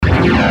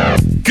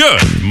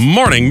Good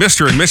morning,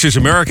 Mr. and Mrs.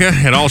 America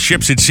and all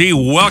ships at sea.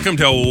 Welcome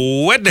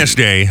to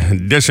Wednesday,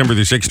 December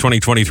the 6th,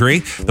 2023.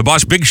 The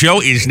Boss Big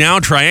Show is now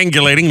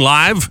triangulating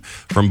live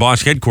from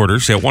Boss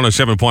headquarters at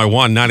 107.1,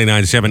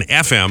 99.7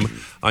 FM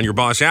on your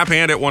Boss app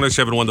and at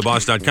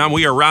 1071theboss.com.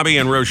 We are Robby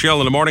and Rochelle,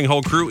 and the morning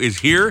whole crew is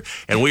here,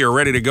 and we are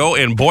ready to go.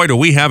 And boy, do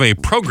we have a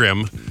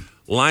program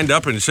lined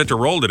up and set to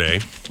roll today.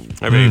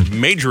 I have a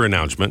major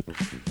announcement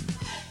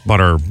about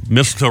our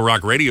Mistletoe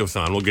Rock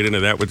Radiothon. We'll get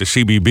into that with the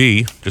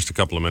CBB just a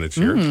couple of minutes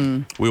here.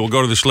 We will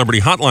go to the Celebrity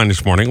Hotline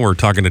this morning. We're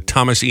talking to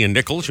Thomas Ian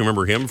Nichols. You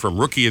remember him from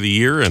Rookie of the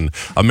Year and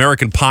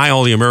American Pie,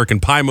 all the American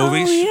Pie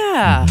movies. Oh,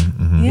 yeah.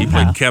 He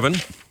played Kevin.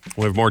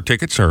 We'll have more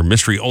tickets, our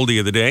mystery oldie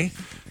of the day.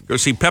 Go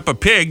see Peppa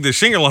Pig, the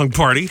sing-along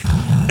party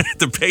at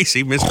the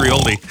Pacey Mystery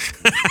Oldie.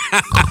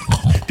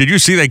 Did you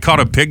see they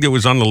caught a pig that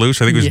was on the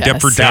loose? I think it was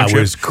Deptford Township.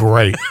 That was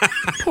great.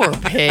 Poor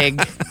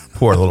pig.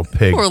 Poor little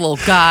pig. Poor little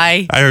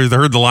guy. I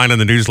heard the line on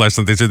the news last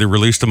night. They said they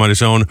released him on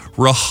his own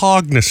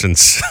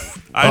recognizance.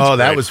 Oh,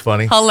 that was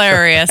funny.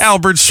 Hilarious.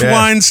 Albert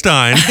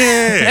Schweinstein.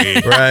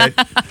 Hey. Right.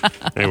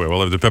 Anyway,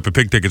 we'll have the Peppa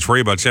Pig tickets for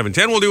you about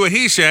 7:10. We'll do what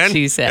he said.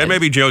 She said. And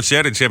maybe Joe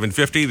said at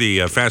 7:50.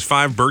 The Fast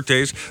Five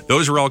birthdays.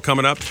 Those are all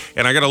coming up.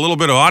 And I got a little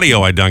bit of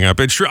audio I dug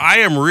up. It's true. I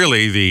am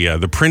really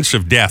the Prince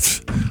of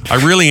Death. I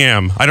really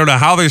am. I don't know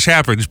how this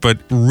happens, but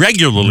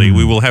regularly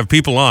we will have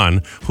people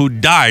on who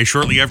die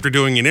shortly after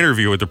doing an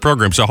interview with the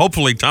program. So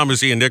hopefully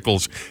Thomas Ian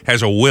Nichols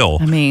has a will.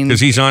 I mean,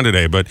 because he's on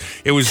today. But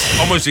it was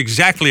almost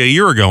exactly a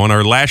year ago on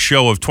our last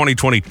show of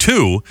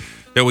 2022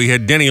 that we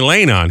had Denny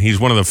Lane on. He's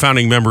one of the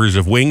founding members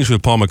of Wings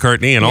with Paul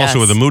McCartney and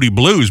also with the Moody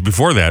Blues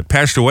before that.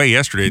 Passed away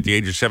yesterday at the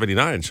age of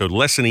 79. So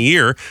less than a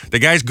year, the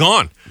guy's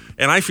gone.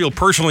 And I feel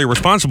personally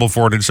responsible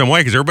for it in some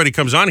way because everybody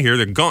comes on here,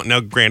 they're gone. Now,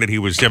 granted, he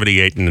was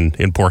 78 and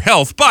in poor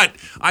health, but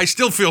I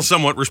still feel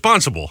somewhat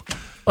responsible.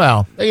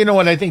 Well, you know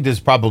what? I think there's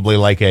probably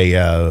like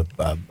a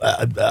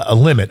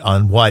limit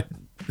on what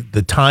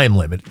the time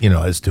limit,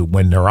 as to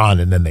when they're on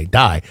and then they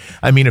die.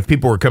 I mean, if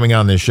people were coming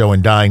on this show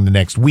and dying the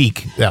next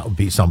week, that would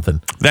be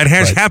something. That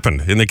has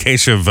happened in the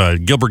case of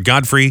Gilbert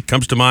Godfrey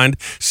comes to mind.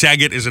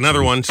 Saget is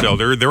another one. So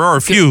there are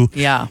a few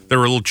that are a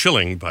little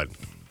chilling, but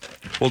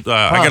I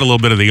got a little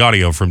bit of the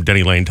audio from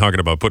Denny Lane talking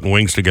about putting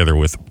Wings together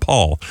with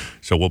Paul.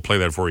 So we'll play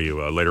that for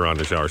you later on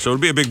this hour. So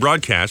it'll be a big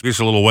broadcast. It's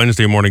a little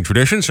Wednesday morning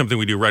tradition, something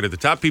we do right at the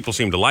top. People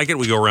seem to like it.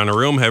 We go around the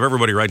room, have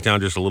everybody write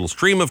down just a little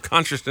stream of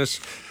consciousness.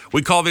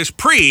 We call this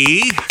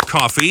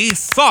pre-coffee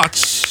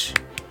thoughts.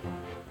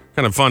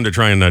 Kind of fun to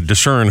try and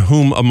discern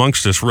whom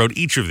amongst us wrote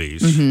each of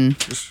these.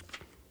 Just a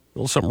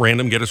little something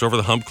random, get us over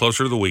the hump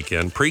closer to the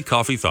weekend.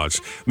 Pre-coffee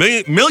thoughts.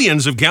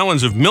 Millions of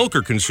gallons of milk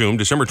are consumed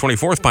December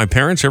 24th by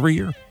parents every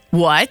year.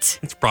 What?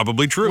 It's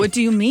probably true. What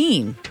do you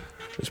mean?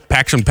 Just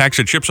packs and packs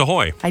of Chips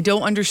Ahoy. I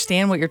don't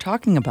understand what you're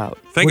talking about.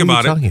 Think What are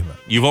about you it. talking about?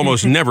 You've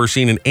almost never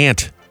seen an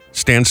ant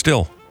stand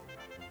still.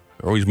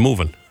 They're always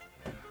moving.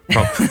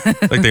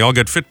 Like they all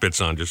got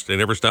Fitbits on, just they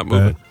never stop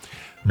moving.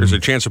 There's a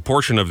chance a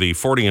portion of the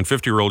 40 and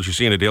 50-year-olds you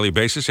see on a daily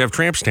basis have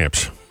tramp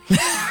stamps.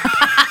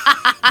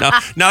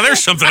 Now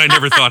there's something I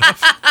never thought of.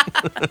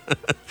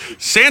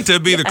 Santa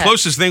be the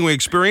closest thing we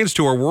experience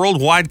to a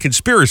worldwide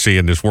conspiracy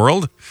in this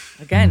world.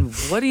 Again,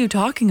 what are you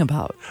talking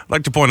about? I'd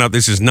like to point out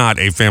this is not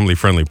a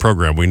family-friendly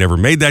program. We never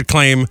made that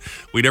claim.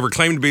 We never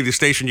claimed to be the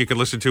station you can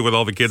listen to with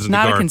all the kids in the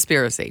car. Not a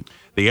conspiracy.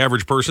 The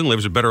average person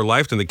lives a better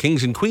life than the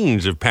kings and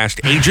queens of past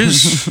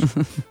ages.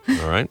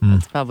 All right?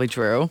 That's probably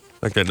true.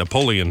 Like that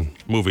Napoleon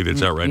movie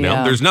that's out right now.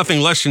 Yeah. There's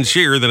nothing less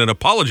sincere than an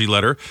apology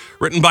letter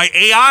written by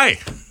AI.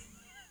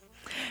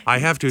 I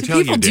have to tell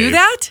you, people Dave, do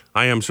that?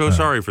 I am so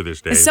sorry for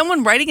this, Dave. Is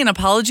someone writing an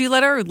apology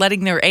letter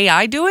letting their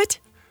AI do it?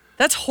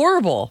 That's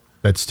horrible.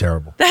 That's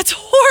terrible. That's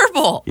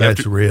horrible.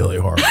 That's really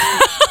horrible.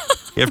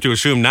 You have to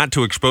assume not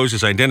to expose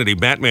his identity.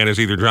 Batman is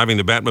either driving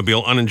the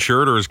Batmobile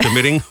uninsured or is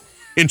committing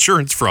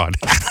insurance fraud.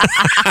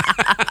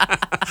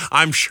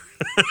 I'm sure.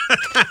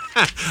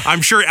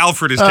 I'm sure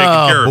Alfred is taking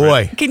care of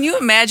it. Can you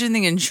imagine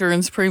the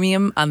insurance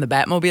premium on the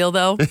Batmobile,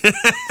 though?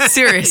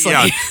 Seriously.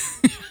 Yeah.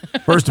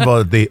 First of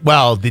all, the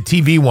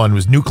TV one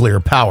was nuclear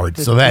powered,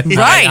 so that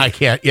I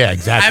can't. Yeah,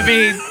 exactly. I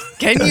mean,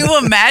 can you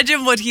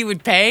imagine what he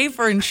would pay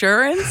for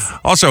insurance?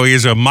 Also, he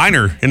is a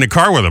minor in the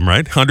car with him,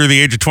 right? Under the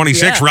age of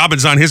 26, Yeah.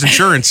 Robin's on his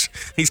insurance.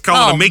 He's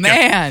calling to make it. Oh,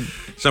 man.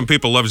 Some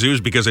people love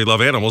zoos because they love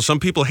animals. Some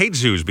people hate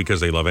zoos because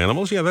they love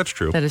animals. Yeah, that's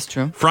true. That is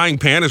true. Frying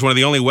pan is one of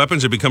the only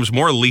weapons that becomes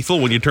more lethal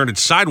when you turn it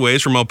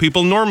sideways from how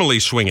people normally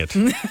swing it.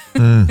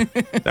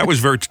 That was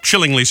very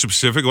chillingly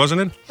specific,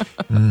 wasn't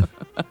it?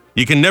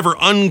 You can never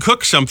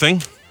uncook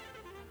something.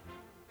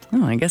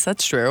 Oh, I guess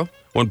that's true.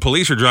 When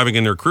police are driving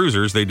in their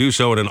cruisers, they do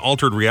so in an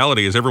altered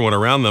reality as everyone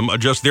around them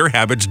adjusts their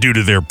habits due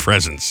to their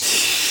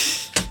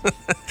presence.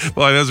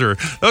 Boy, those are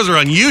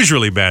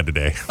unusually bad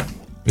today.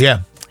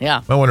 Yeah.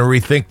 Yeah. I want to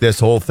rethink this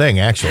whole thing,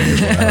 actually.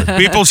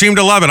 People seem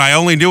to love it. I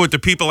only do what the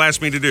people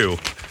ask me to do.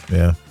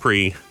 Yeah.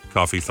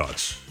 Pre-coffee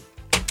thoughts.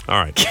 All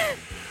right.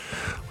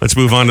 Let's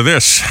move on to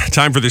this.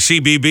 Time for the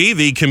CBB,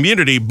 the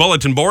Community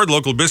Bulletin Board.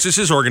 Local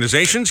businesses,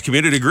 organizations,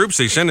 community groups,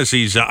 they send us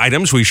these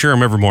items. We share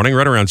them every morning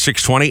right around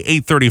 6:20,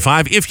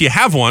 8:35. If you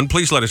have one,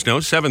 please let us know,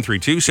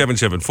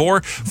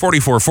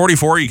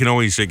 732-774-4444. You can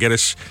always get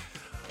us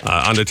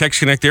on the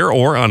Text Connect there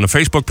or on the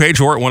Facebook page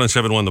or at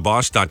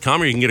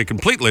 1071theboss.com, or you can get a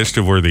complete list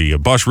of where the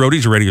Boss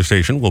Roadies radio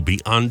station will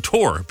be on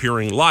tour,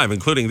 appearing live,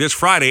 including this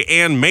Friday,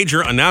 and major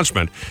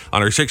announcement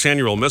on our 6th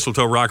annual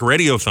Mistletoe Rock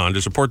Radiothon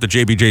to support the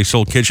JBJ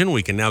Soul Kitchen.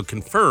 We can now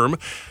confirm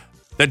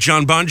that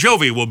John Bon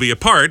Jovi will be a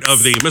part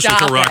of the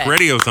Mistletoe Rock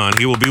Radiothon.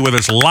 He will be with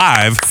us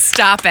live.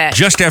 Stop it.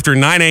 Just after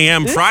 9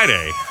 a.m.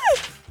 Friday.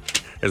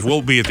 As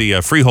we'll be at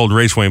the Freehold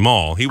Raceway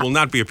Mall. He will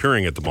not be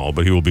appearing at the mall,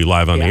 but he will be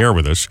live on the air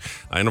with us.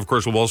 And, of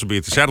course, we'll also be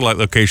at the satellite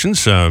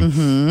locations.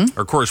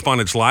 Our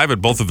correspondents live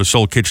at both of the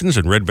Soul Kitchens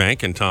in Red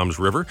Bank and Toms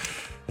River.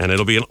 And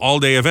it'll be an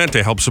all-day event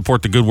to help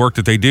support the good work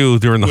that they do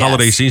during the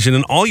holiday season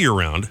and all year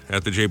round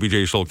at the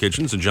JBJ Soul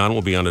Kitchens. And John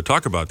will be on to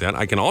talk about that.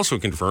 I can also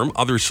confirm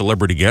other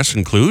celebrity guests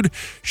include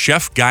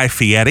Chef Guy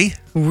Fieri.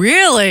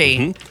 Really?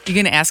 Mm-hmm. You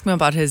going to ask him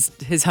about his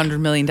 $100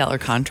 million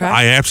contract?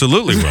 I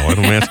absolutely will. I'm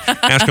going to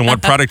ask him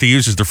what product he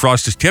uses to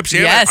frost his tips.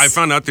 And yes. I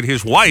found out that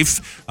his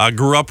wife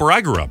grew up where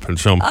I grew up. And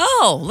so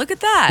look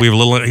at that. We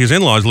have his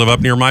in-laws live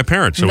up near my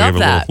parents. So Love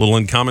we have a little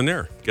in common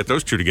there. Get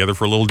those two together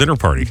for a little dinner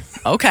party.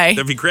 Okay.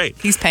 That'd be great.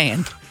 He's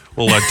paying.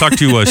 We'll talk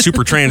to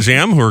Super Trans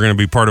Am, who are going to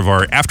be part of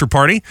our after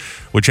party,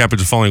 which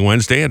happens the following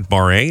Wednesday at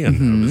Bar A.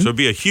 And so it'll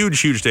be a huge,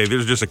 huge day.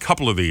 There's just a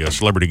couple of the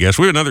celebrity guests.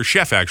 We have another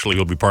chef, actually,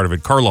 who'll be part of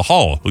it, Carla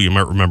Hall, who you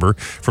might remember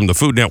from the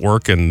Food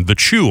Network and The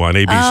Chew on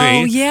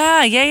ABC. Oh,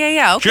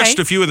 yeah. Okay. Just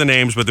a few of the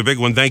names, but the big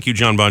one, thank you,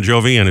 John Bon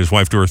Jovi and his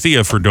wife,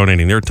 Dorothea, for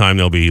donating their time.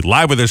 They'll be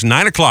live with us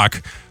 9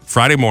 o'clock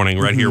Friday morning,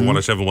 right here,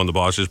 1071 The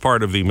Boss, is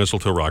part of the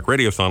Mistletoe Rock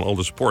Radiothon, all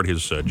to support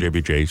his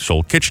JBJ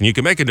Soul Kitchen. You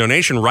can make a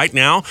donation right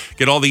now,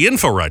 get all the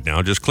info right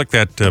now. Just click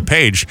that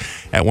page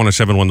at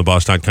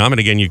 1071theboss.com. And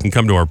again, you can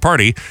come to our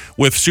party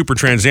with Super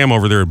Trans Am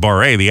over there at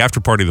Bar A, the after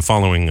party the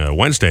following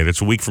Wednesday. That's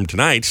a week from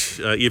tonight,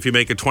 if you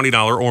make a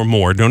 $20 or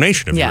more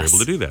donation, if you're able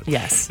to do that.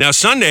 Yes. Now,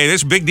 Sunday,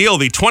 this big deal,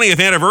 the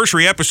 20th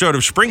anniversary episode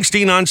of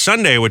Springsteen on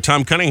Sunday with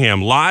Tom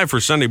Cunningham live for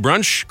Sunday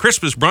brunch,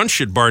 Christmas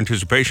brunch at Bar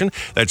Anticipation.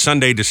 That's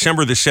Sunday,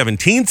 December the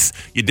 17th.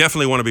 You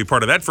definitely want to be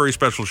part of that very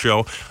special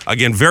show.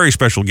 Again, very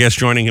special guest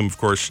joining him, of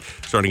course,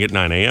 starting at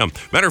 9 a.m.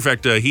 Matter of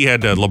fact, he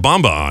had La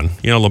Bamba on.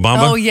 You know La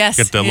Bamba? Oh, yes.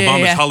 Got La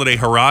Bamba's Holiday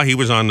Hurrah. He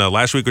was on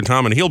last week with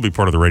Tom, and he'll be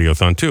part of the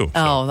Radiothon, too.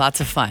 Oh,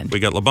 lots of fun. We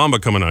got La Bamba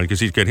coming on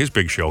because he's got his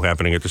big show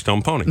happening at the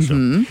Stone Pony. So.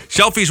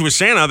 Selfies with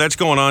Santa, that's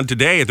going on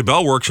today at the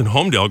Bell Works in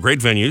Homedale. Great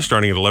venue,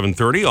 starting at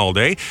 11:30 all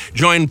day.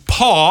 Join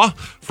Paw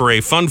for a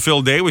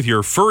fun-filled day with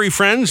your furry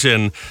friends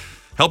and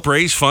help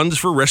raise funds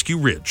for Rescue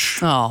Ridge.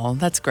 Oh,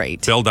 that's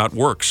great.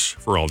 Bell.works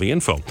for all the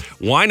info.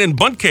 Wine and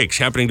Bundt Cakes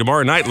happening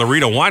tomorrow night,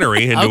 Loretta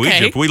Winery in New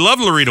Egypt. We love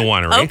Loretta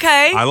Winery.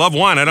 Okay. I love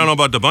wine. I don't know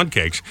about the Bundt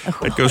Cakes.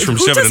 It goes from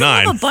 7 to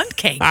 9. Who doesn't love a Bundt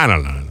Cake? I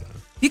don't know.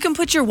 You can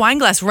put your wine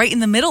glass right in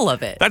the middle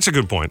of it. That's a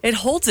good point. It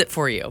holds it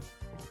for you.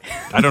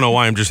 I don't know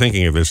why I'm just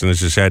thinking of this, and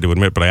this is sad to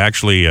admit, but I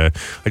actually I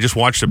just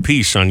watched a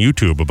piece on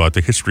YouTube about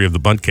the history of the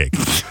Bundt Cake.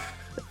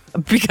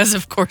 Because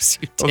of course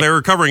you did. Well, they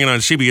were covering it on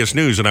CBS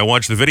News, and I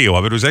watched the video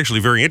of it. It was actually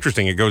very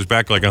interesting. It goes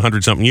back like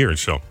 100-something years.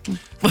 So,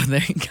 well,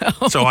 there you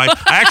go. So I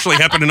actually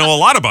happen to know a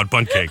lot about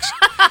Bundt Cakes.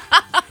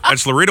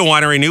 That's Loretta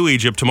Winery, New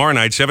Egypt, tomorrow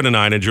night, 7 to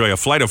 9. Enjoy a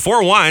flight of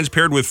 4 wines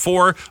paired with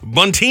 4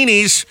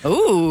 Buntinis.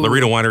 Ooh.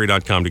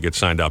 LorettaWinery.com to get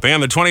signed up.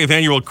 And the 20th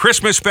annual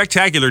Christmas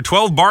Spectacular,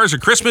 12 Bars of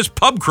Christmas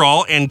Pub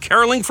Crawl and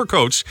Caroling for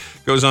Coats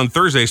goes on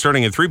Thursday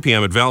starting at 3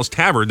 p.m. at Val's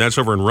Tavern. That's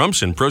over in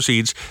Rumson.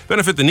 Proceeds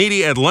benefit the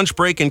needy at Lunch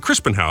Break and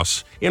Crispin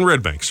House in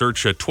Red Bank.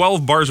 Search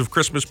 12 Bars of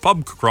Christmas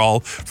Pub Crawl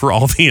for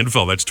all the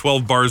info. That's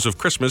 12 Bars of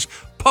Christmas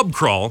Pub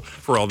Crawl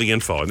for all the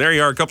info. And there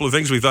you are, a couple of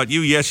things we thought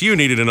you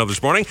needed to know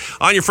this morning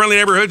on your friendly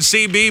neighborhood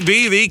CBB,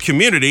 the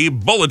Community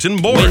Bulletin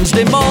Board.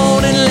 Wednesday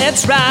morning,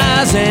 let's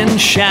rise and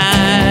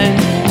shine.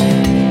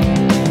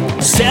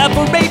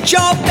 Separate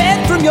your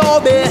bed from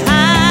your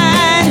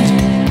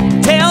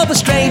behind. Tell the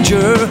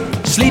stranger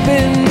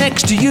sleeping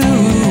next to you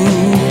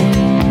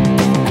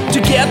to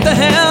get the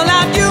hell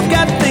out, you've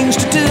got things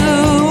to do.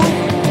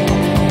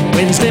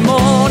 Wednesday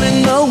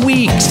morning, the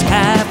week's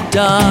half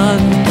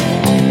done.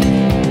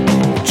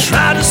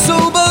 Try to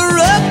sober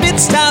up,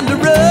 it's time to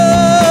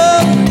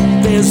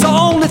run. There's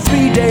only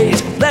 3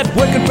 days left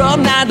working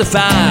from 9 to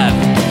 5.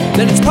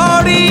 Then it's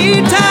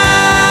party time.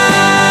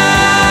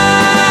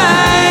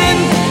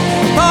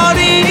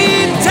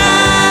 Party time.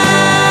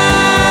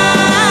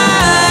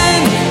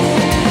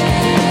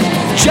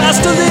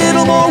 Just a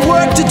little more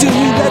work to do.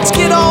 Let's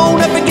get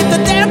on up and get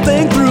the damn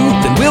thing through.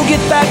 Then we'll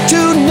get back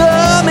to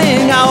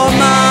numbing our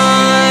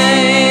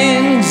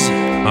minds.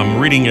 I'm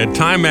reading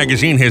Time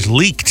Magazine has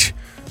leaked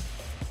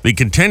the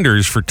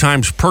contenders for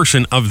Time's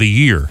Person of the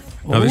Year.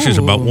 Now, this is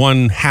about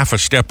one half a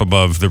step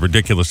above the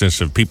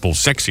ridiculousness of People's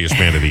Sexiest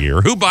Man of the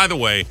Year, who, by the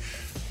way,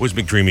 was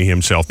McDreamy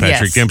himself,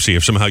 Patrick Dempsey,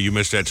 if somehow you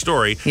missed that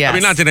story. Yes. I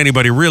mean, not that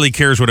anybody really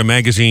cares what a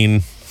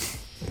magazine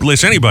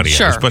list anybody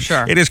has. But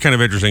sure. it is kind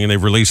of interesting, and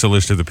they've released a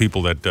list of the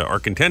people that are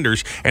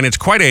contenders, and it's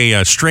quite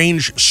a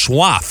strange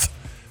swath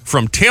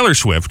from Taylor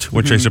Swift,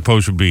 which I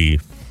suppose would be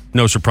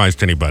no surprise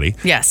to anybody,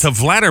 to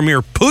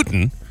Vladimir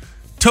Putin,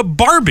 to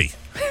Barbie.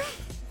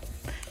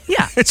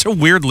 Yeah. It's a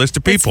weird list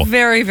of people. It's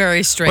very,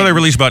 very strange. Well, they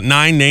released about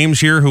 9 names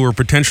here who are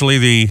potentially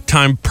the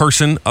Time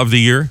Person of the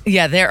Year.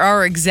 Yeah, there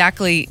are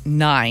exactly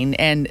 9,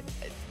 and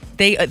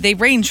they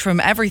range from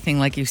everything,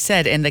 like you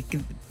said, and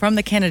from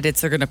the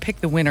candidates, they're going to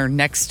pick the winner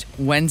next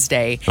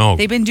Wednesday. Oh.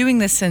 They've been doing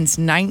this since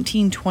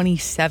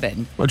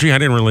 1927. Well, gee, I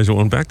didn't realize it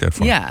went back that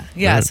far. Yeah.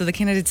 Right. So the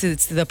candidates,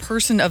 it's the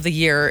person of the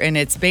year, and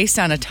it's based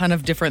on a ton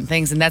of different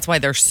things, and that's why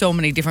there's so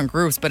many different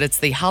groups, but it's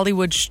the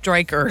Hollywood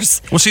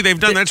strikers. Well, see, they've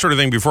done that sort of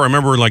thing before. I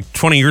remember like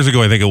 20 years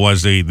ago, I think it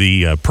was,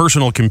 the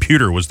personal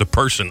computer was the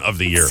person of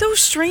the year. It's so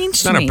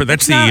strange to me.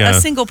 That's not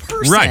a single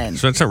person. Right.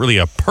 So that's not really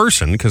a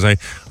person, because I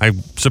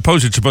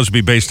suppose it's supposed to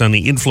be based on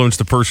the influence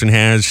the person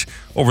has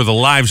over the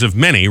lives of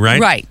many,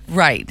 right?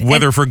 Right.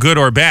 Whether for good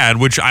or bad,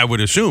 which I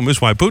would assume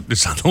is why Putin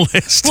is on the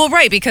list. Well,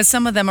 right, because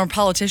some of them are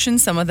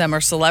politicians, some of them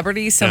are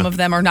celebrities, some of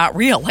them are not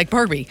real, like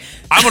Barbie.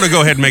 I'm going to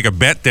go ahead and make a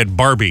bet that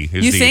Barbie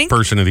is the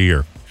person of the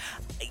year.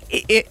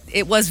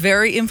 It was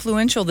very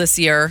influential this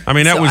year. I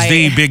mean, that was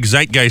the big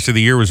zeitgeist of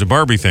the year was the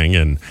Barbie thing.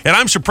 And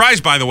I'm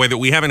surprised, by the way, that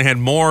we haven't had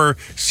more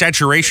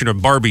saturation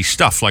of Barbie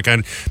stuff. Like,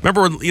 I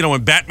remember,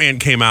 when Batman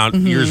came out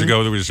years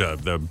ago, there was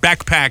the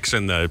backpacks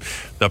and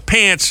the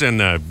pants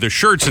and the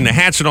shirts and the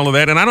hats and all of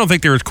that. And I don't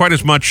think there was quite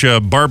as much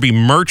Barbie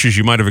merch as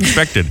you might have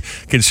expected,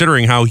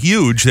 considering how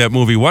huge that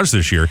movie was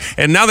this year.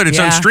 And now that it's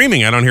on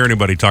streaming, I don't hear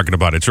anybody talking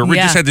about it. So we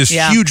just had this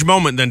huge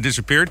moment and then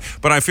disappeared.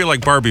 But I feel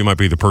like Barbie might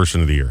be the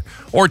person of the year.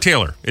 Or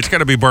Taylor. It's got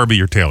to be Barbie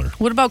or Taylor.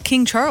 What about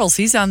King Charles?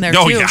 He's on there, too.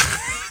 Oh, yeah.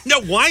 No,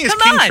 why is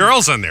King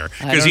Charles on there?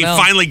 Because he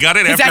finally got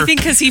it after... I think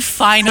because he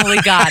finally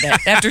got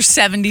it after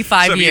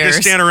 75 years. So if you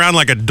just stand around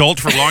like a dolt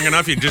for long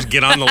enough, you just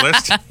get on the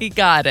list? He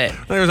got it.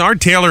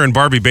 Aren't Taylor and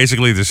Barbie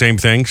basically the same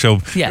thing? So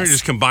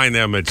just combine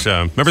them. It's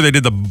remember they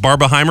did the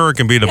Barbaheimer? It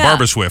can be the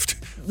Barbara Swift.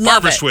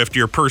 Barbara Swift,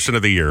 your person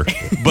of the year,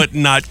 but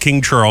not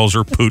King Charles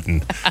or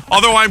Putin.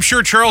 Although I'm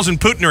sure Charles and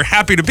Putin are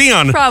happy to be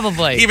on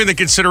even the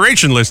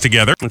consideration list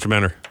together. What's the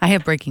matter? I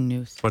have breaking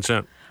news. What's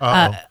that?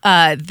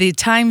 The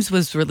Times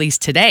was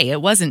released today.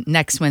 It wasn't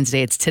next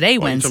Wednesday. It's today,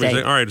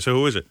 Wednesday. All right, so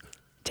who is it?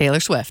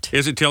 Taylor Swift.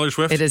 Is it Taylor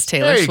Swift? It is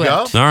Taylor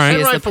Swift. Go. All right.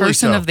 She is the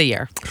person of the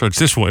year. So it's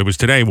this one. It was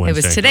today, Wednesday.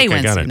 It was today,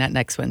 Wednesday, not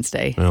next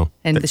Wednesday. Oh.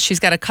 And she's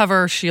got a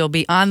cover. She'll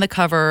be on the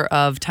cover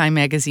of Time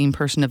Magazine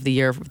Person of the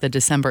Year, the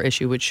December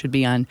issue, which should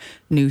be on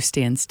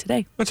newsstands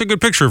today. That's a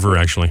good picture of her,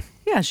 actually.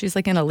 Yeah, she's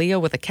like in a Leo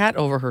with a cat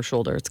over her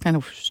shoulder. It's kind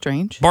of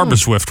strange. Barbara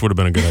Swift would have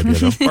been a good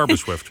idea, though. Barbara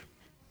Swift.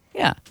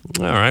 Yeah.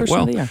 All right. Person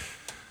of the year.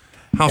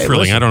 How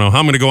thrilling. I don't know how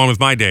I'm going to go on with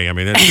my day. I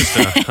mean, it's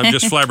just, I'm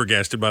just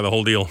flabbergasted by the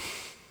whole deal.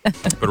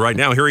 But right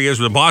now, here he is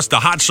with the boss, the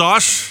hot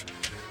sauce.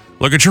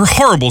 Look at your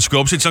horrible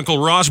scopes. It's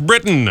Uncle Ross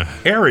Britton.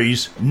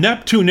 Aries,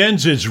 Neptune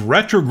ends its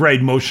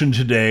retrograde motion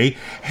today,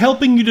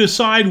 helping you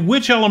decide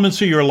which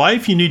elements of your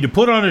life you need to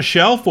put on a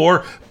shelf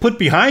or put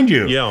behind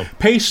you. Yeah.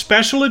 Pay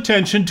special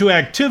attention to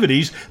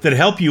activities that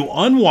help you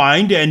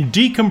unwind and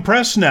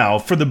decompress now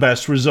for the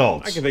best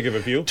results. I can think of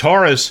a few.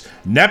 Taurus,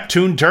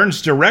 Neptune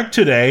turns direct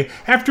today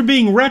after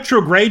being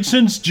retrograde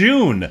since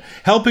June,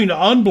 helping to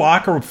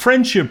unblock a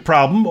friendship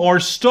problem or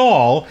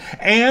stall,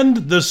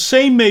 and the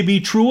same may be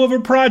true of a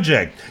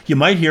project. You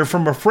might hear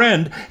from a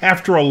friend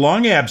after a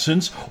long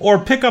absence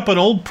or pick up an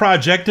old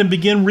project and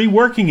begin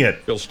reworking it.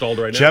 Feel stalled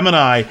right now.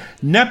 Gemini,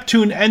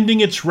 Neptune ending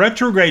its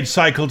retrograde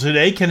cycle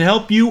today can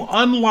help you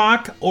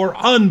unlock or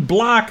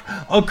unblock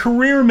a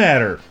career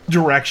matter,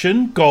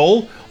 direction,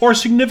 goal, or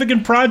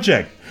significant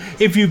project.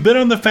 If you've been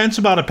on the fence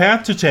about a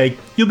path to take,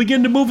 you'll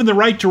begin to move in the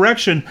right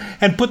direction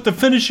and put the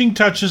finishing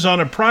touches on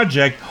a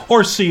project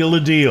or seal a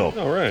deal.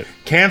 All right.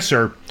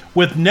 Cancer,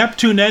 with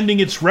Neptune ending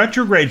its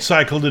retrograde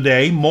cycle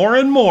today, more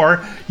and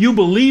more, you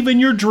believe in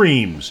your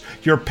dreams.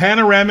 Your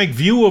panoramic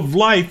view of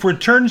life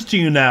returns to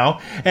you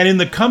now, and in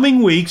the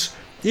coming weeks,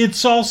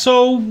 it's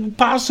also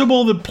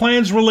possible that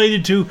plans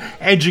related to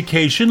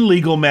education,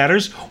 legal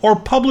matters, or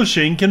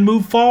publishing can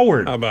move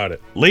forward. How about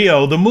it?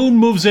 Leo, the moon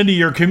moves into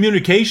your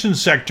communications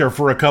sector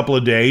for a couple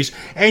of days,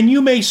 and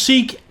you may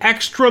seek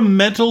extra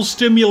mental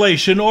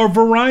stimulation or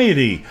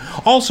variety.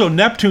 Also,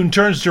 Neptune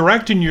turns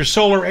direct in your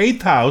solar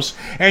 8th house,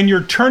 and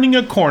you're turning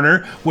a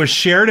corner with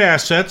shared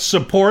assets,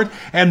 support,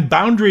 and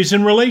boundaries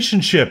in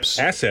relationships.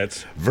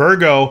 Assets?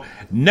 Virgo,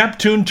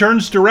 Neptune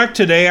turns direct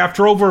today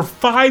after over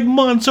 5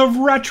 months of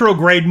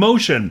retrograde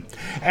motion.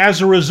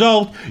 As a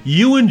result,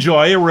 you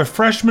enjoy a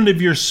refreshment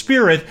of your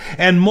spirit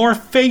and more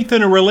faith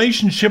in a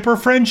relationship or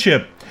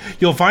friendship.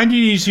 You'll find it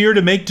easier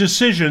to make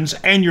decisions,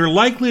 and you're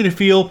likely to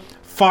feel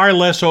far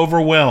less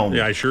overwhelmed.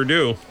 Yeah, I sure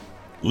do.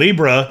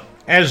 Libra,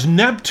 as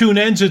Neptune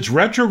ends its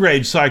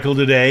retrograde cycle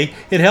today,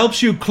 it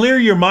helps you clear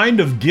your mind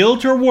of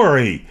guilt or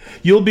worry.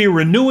 You'll be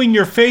renewing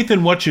your faith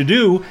in what you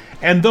do,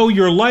 And though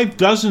your life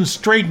doesn't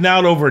straighten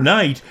out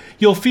overnight,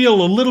 you'll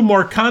feel a little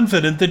more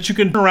confident that you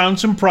can turn around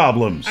some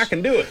problems. I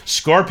can do it.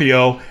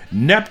 Scorpio,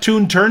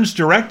 Neptune turns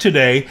direct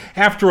today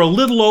after a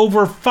little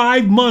over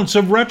 5 months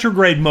of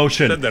retrograde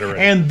motion. Said that already.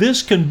 And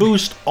this can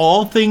boost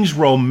all things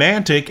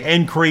romantic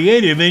and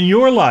creative in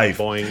your life.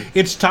 Boing.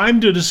 It's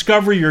time to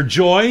discover your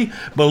joy,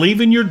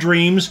 believe in your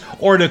dreams,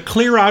 or to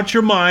clear out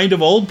your mind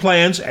of old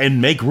plans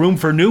and make room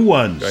for new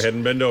ones. Go ahead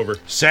and bend over.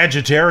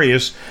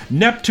 Sagittarius,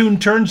 Neptune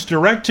turns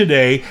direct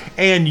today,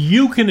 and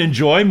you can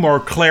enjoy more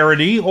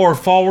clarity or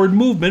forward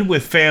movement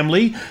with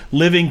family,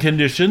 living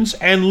conditions,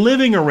 and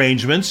living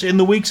arrangements in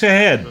the weeks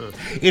ahead.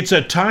 It's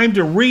a time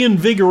to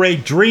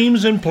reinvigorate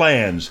dreams and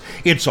plans.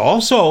 It's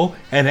also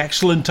an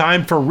excellent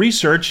time for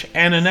research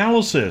and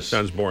analysis.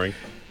 Sounds boring.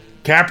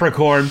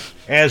 Capricorn,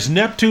 as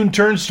Neptune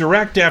turns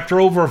direct after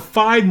over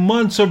 5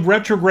 months of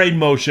retrograde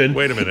motion,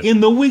 Wait a minute. in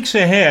the weeks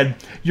ahead,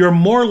 you're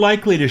more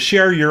likely to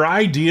share your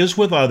ideas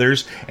with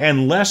others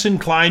and less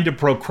inclined to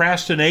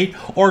procrastinate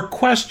or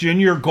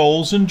question your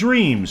goals and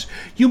dreams.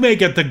 You may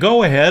get the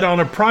go-ahead on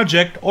a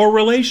project or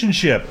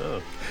relationship.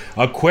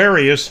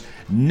 Aquarius,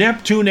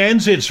 Neptune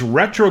ends its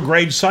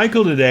retrograde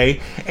cycle today,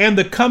 and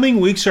the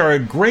coming weeks are a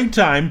great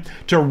time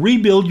to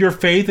rebuild your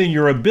faith in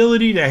your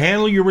ability to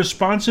handle your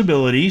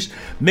responsibilities,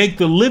 make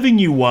the living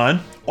you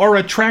want, or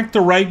attract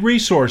the right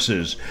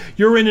resources.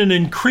 You're in an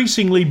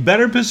increasingly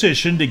better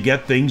position to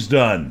get things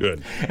done.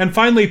 Good. And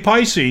finally,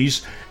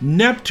 Pisces,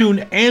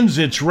 Neptune ends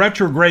its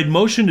retrograde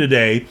motion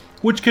today,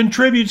 which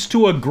contributes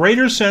to a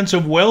greater sense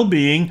of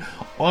well-being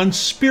on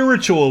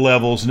spiritual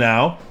levels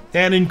now,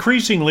 and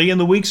increasingly in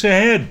the weeks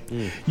ahead.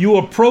 You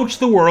approach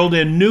the world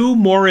in new,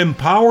 more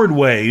empowered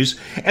ways,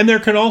 and there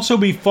can also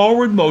be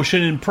forward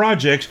motion in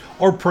projects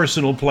or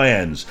personal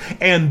plans.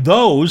 And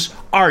those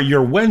are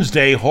your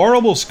Wednesday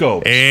horrible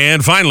scopes.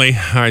 And finally,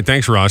 all right,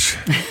 thanks, Ross.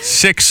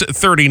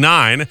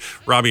 6:39,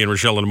 Robby and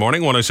Rochelle in the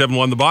morning,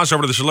 107.1 The Boss,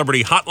 over to the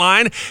Celebrity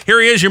Hotline. Here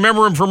he is, you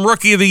remember him from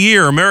Rookie of the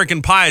Year.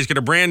 American Pie's got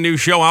a brand new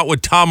show out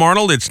with Tom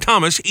Arnold. It's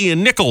Thomas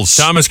Ian Nichols.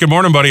 Thomas, good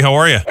morning, buddy. How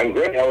are you? I'm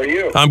good. How are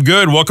you? I'm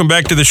good. Welcome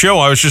back to the show.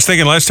 I was just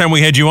thinking last time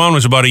we had you on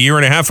was about a year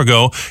and a half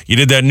ago. You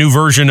did that new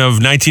version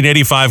of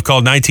 1985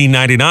 called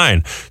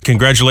 1999.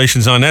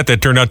 Congratulations on that.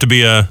 That turned out to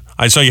be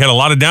I saw you had a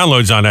lot of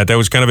downloads on that. That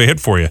was kind of a hit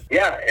for you.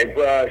 Yeah,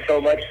 it's so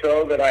much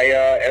so that I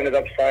ended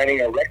up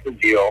signing a record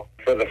deal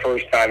for the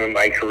first time in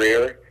my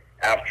career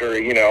after,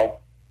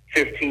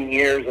 15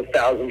 years,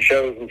 1,000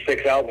 shows, and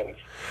 6 albums.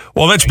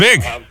 Well, that's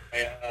big.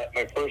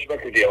 My first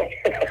record deal.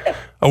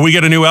 Oh, we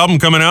got a new album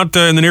coming out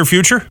in the near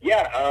future?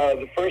 Yeah,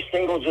 the first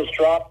single just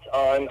dropped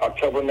on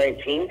October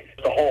 19th.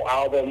 The whole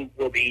album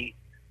will be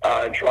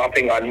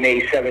dropping on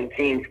May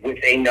 17th with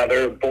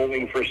another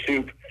Bowling for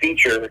Soup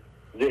feature,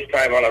 this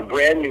time on a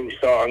brand new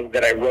song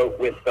that I wrote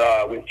with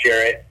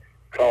Jarrett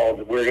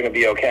called We're Gonna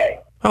Be Okay.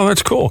 Oh,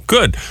 that's cool.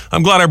 Good.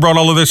 I'm glad I brought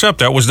all of this up.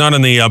 That was not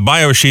in the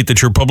bio sheet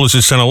that your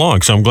publicist sent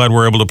along, so I'm glad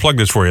we're able to plug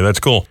this for you.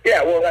 That's cool.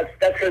 Yeah, well, that's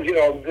because,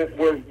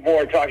 we're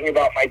more talking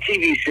about my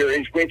TV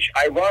series, which,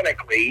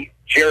 ironically,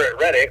 Jarrett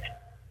Reddick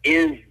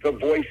is the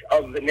voice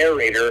of the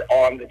narrator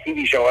on the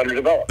TV show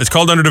Underdeveloped. It's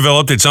called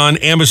Underdeveloped. It's on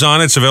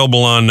Amazon. It's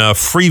available on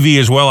Freevee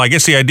as well. I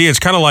guess the idea, it's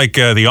kind of like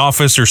The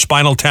Office or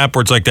Spinal Tap,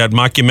 where it's like that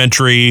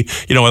mockumentary,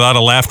 without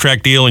a laugh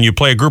track deal, and you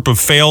play a group of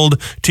failed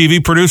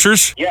TV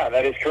producers. Yeah,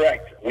 that is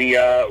correct. We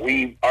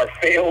are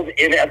failed,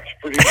 inept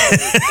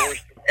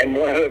producers. And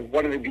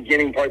one of the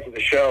beginning parts of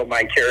the show,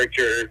 my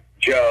character,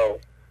 Joe,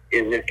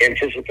 is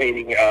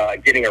anticipating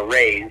getting a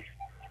raise.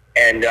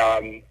 And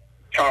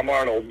Tom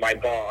Arnold, my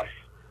boss,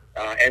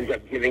 ends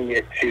up giving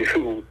it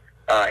to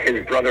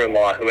his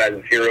brother-in-law, who has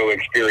 0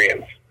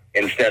 experience,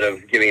 instead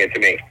of giving it to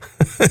me.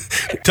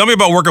 Tell me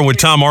about working with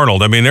Tom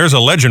Arnold. I mean, there's a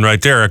legend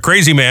right there. A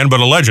crazy man, but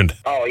a legend.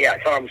 Oh, yeah.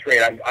 Tom's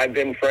great. I've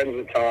been friends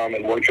with Tom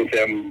and worked with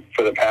him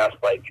for the past,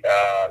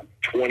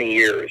 20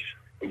 years.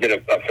 We did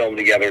a film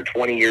together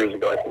 20 years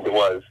ago, I think it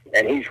was.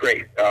 And he's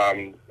great.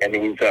 And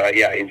he's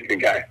a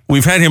good guy.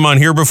 We've had him on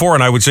here before,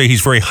 and I would say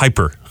he's very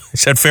hyper.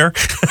 Is that fair?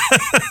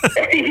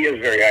 He is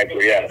very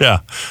hyper, yeah. Yeah.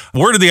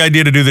 Where did the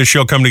idea to do this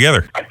show come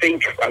together? I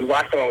think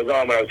last time I was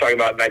on, when I was talking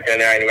about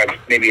 1999,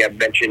 maybe I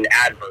mentioned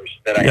Adverse,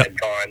 that I had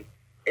gone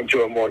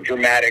into a more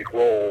dramatic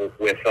role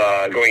with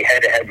going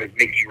head-to-head with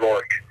Mickey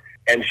Rourke.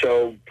 And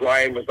so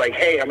Brian was like,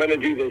 hey, I'm going to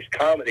do this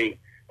comedy.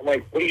 I'm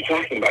like, what are you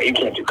talking about? You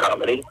can't do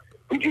comedy.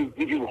 We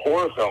do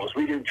horror films.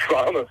 We do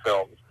drama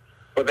films.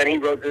 But then he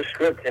wrote this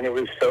script, and it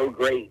was so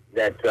great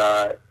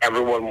that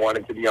everyone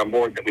wanted to be on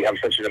board, that we have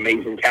such an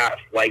amazing cast,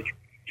 like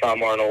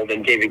Tom Arnold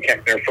and David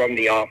Koechner from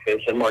The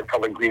Office and Mark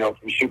Pellegrino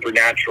from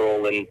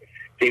Supernatural and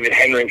David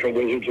Henry from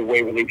Wizards of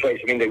Waverly Place.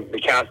 I mean,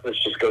 the cast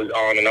list just goes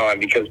on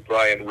because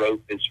Brian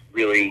wrote this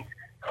really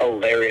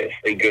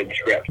hilariously good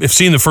script. I've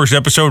seen the first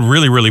episode.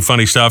 Really, really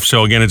funny stuff.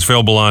 So again, it's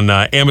available on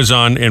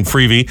Amazon and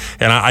Freevee,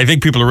 and I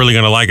think people are really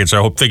going to like it, so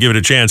I hope they give it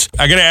a chance.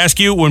 I got to ask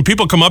you, when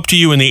people come up to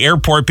you in the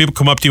airport, people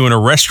come up to you in a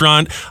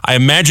restaurant, I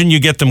imagine you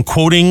get them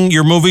quoting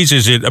your movies.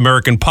 Is it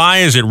American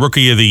Pie? Is it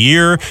Rookie of the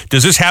Year?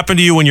 Does this happen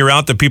to you when you're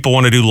out, that people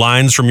want to do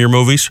lines from your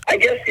movies? I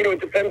guess, it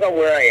depends on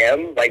where I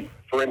am. Like,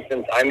 for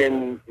instance, I'm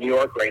in New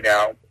York right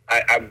now.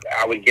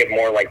 I would get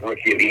more like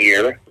Rookie of the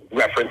Year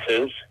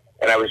references,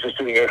 and I was just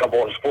doing a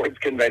couple of sports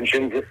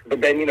conventions.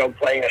 But then,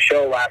 playing a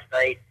show last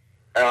night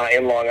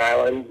in Long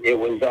Island, it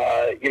was,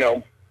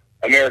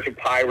 American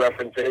Pie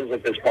references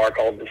at this bar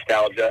called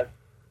Nostalgia.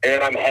 And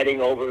then I'm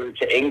heading over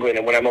to England,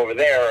 and when I'm over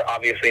there,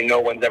 obviously no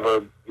one's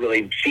ever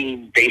really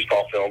seen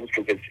baseball films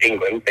because it's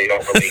England. They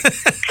don't really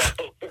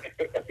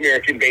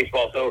American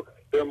baseball, so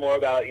they're more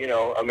about,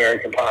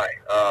 American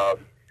Pie.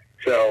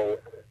 So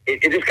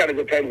it just kind of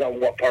depends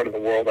on what part of the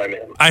world I'm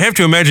in. I have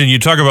to imagine you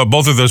talk about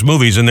both of those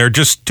movies, and they're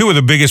just two of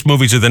the biggest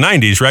movies of the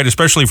 90s, right?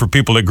 Especially for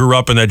people that grew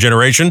up in that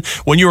generation.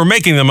 When you were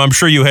making them, I'm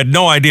sure you had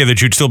no idea that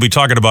you'd still be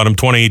talking about them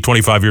 20,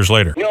 25 years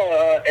later.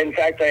 No, in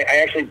fact, I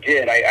actually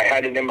did. I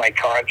had it in my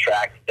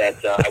contract that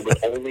I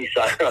would only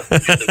sign up to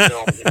the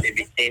films if they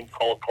became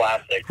cult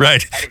classics.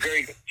 Right. I had a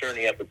very good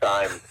attorney at the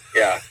time.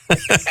 Yeah.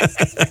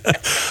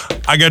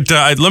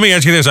 Let me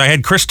ask you this. I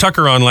had Chris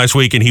Tucker on last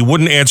week, and he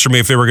wouldn't answer me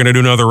if they were going to do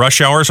another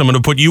Rush Hour. So I'm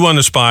going to put you on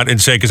the spot and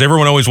say, because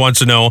everyone always wants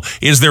to know,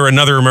 is there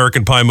another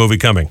American Pie movie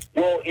coming?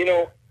 Well,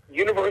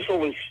 Universal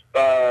was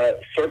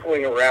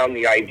circling around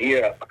the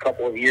idea a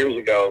couple of years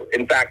ago.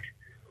 In fact,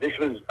 this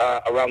was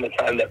around the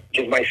time that,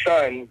 because my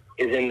son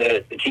is in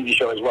the TV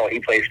show as well. He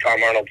plays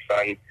Tom Arnold's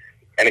son.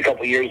 And a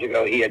couple of years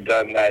ago, he had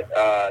done that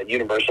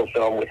Universal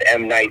film with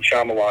M. Night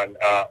Shyamalan,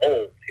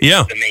 Old.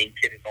 Yeah. The main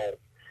kid is Old.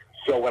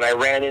 So when I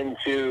ran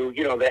into,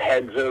 the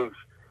heads of,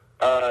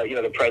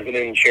 the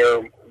president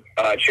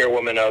and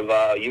chairwoman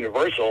of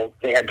Universal,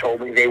 they had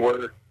told me they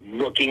were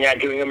looking at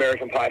doing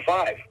American Pie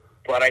 5.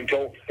 But I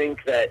don't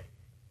think that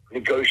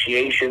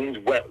negotiations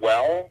went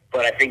well,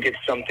 but I think it's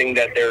something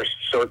that they're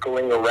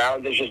circling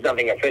around. There's just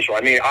nothing official.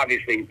 I mean,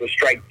 obviously, the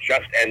strike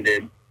just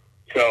ended,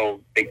 so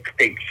they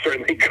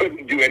certainly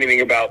couldn't do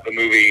anything about the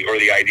movie or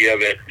the idea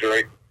of it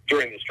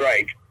during the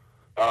strike.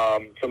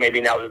 So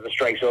maybe now that the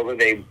strike's over,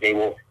 they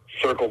will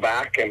circle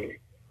back and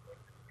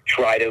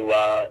try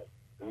to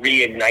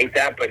reignite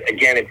that. But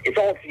again, it's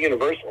all to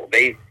Universal.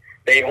 They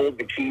hold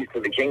the keys to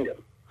the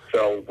kingdom.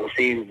 So we'll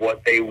see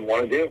what they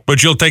want to do.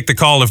 But you'll take the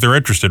call if they're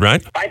interested,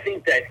 right? I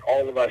think that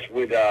all of us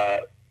would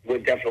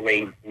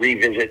definitely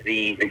revisit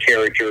the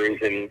characters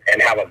and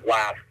have a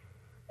blast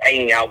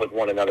hanging out with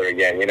one another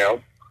again,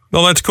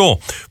 Well, that's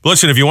cool.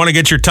 Listen, if you want to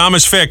get your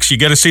Thomas fix, you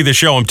got to see the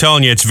show. I'm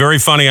telling you, it's very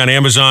funny on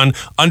Amazon.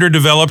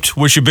 Underdeveloped.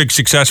 Wish you big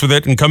success with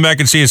it. And come back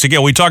and see us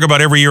again. We talk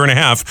about every year and a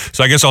half,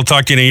 so I guess I'll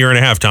talk to you in a year and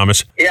a half,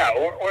 Thomas. Yeah,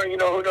 or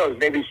who knows,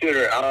 maybe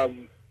sooner.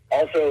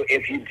 Also,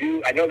 if you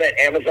do, I know that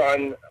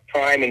Amazon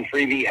Prime and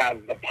Freevee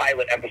have the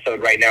pilot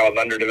episode right now of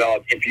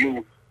Underdeveloped. If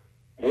you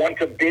want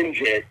to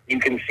binge it, you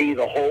can see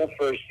the whole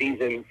first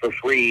season for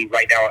free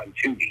right now on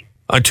Tubi.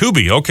 On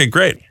Tubi, okay,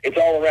 great. It's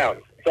all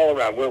around. It's all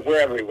around. We're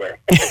everywhere.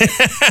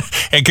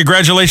 And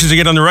congratulations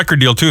again on the record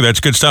deal, too. That's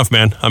good stuff,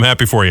 man. I'm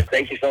happy for you.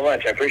 Thank you so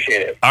much. I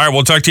appreciate it. All right,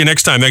 we'll talk to you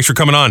next time. Thanks for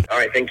coming on. All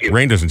right, thank you.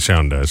 Rain doesn't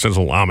sound, sounds a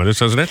little ominous,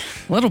 doesn't it?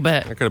 A little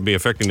bit. That could be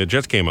affecting the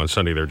Jets game on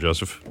Sunday there,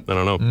 Joseph. I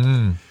don't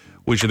know.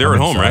 They're at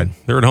home, right?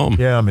 They're at home.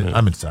 Yeah, I'm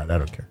inside. I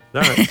don't care.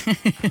 All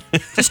right.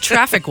 Just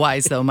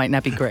traffic-wise, though, might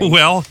not be great.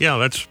 Well, yeah,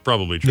 that's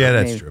probably true. Yeah,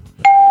 that's true.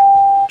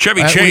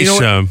 Chevy Chase.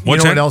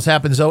 What else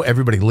happens though?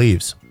 Everybody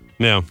leaves.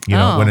 Yeah.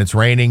 When it's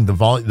raining,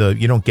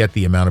 you don't get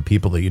the amount of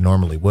people that you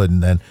normally would,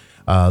 and then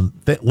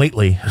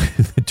lately,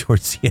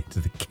 towards the end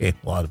of the game,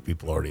 a lot of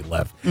people already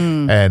left.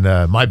 And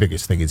my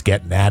biggest thing is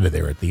getting out of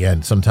there at the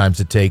end.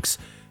 Sometimes it takes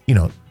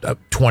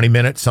 20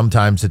 minutes.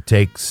 Sometimes it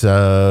takes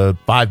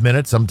 5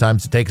 minutes.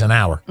 Sometimes it takes an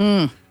hour.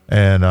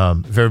 And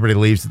if everybody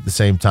leaves at the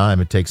same time,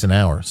 it takes an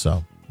hour.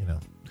 So,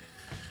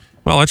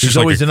 well, that's there's just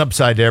always an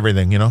upside to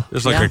everything,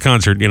 It's like a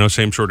concert,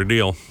 same sort of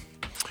deal.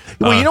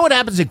 Well, you know what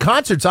happens at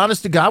concerts,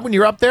 honest to God, when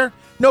you're up there?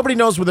 Nobody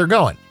knows where they're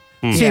going.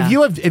 See,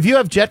 if you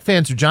have Jet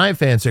fans or Giant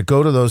fans that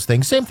go to those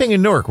things, same thing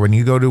in Newark when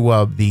you go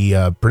to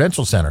the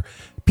Prudential Center.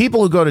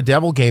 People who go to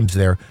Devil games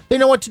there, they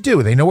know what to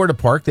do. They know where to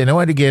park. They know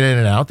how to get in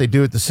and out. They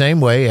do it the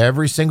same way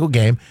every single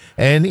game.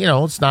 And,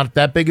 it's not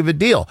that big of a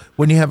deal.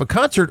 When you have a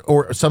concert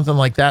or something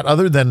like that,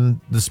 other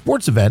than the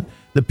sports event,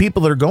 the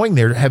people that are going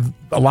there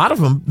a lot of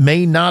them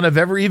may not have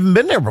ever even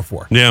been there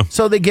before. Yeah.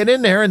 So they get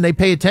in there and they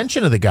pay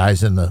attention to the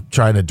guys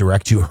trying to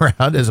direct you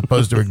around as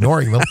opposed to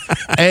ignoring them.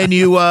 And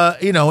you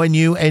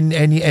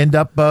end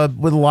up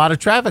with a lot of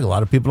traffic. A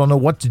lot of people don't know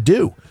what to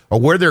do or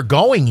where they're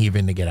going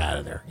even to get out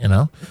of there,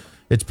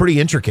 It's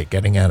pretty intricate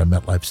getting out of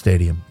MetLife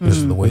Stadium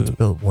because of the way it's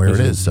built, where it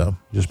is. So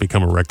just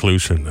become a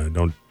recluse and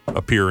don't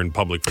appear in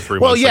public for 3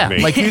 months. Well, yeah, like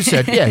me. like you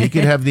said, you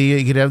could have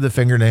the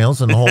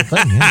fingernails and the whole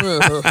thing.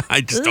 Yeah.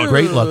 I just don't.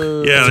 Great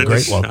look. Yeah, it's a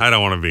great look. I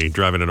don't want to be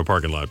driving in a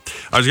parking lot.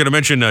 I was going to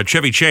mention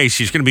Chevy Chase.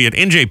 He's going to be at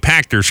NJ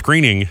Pack. They're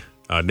screening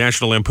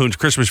National Lampoon's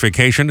Christmas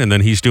Vacation, and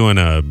then he's doing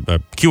a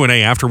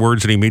Q&A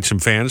afterwards, and he meets some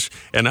fans.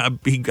 And I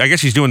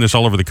guess he's doing this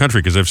all over the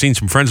country because I've seen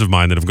some friends of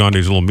mine that have gone to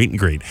his little meet and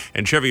greet.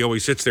 And Chevy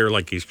always sits there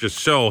like he's just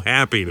so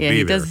happy to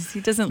be there.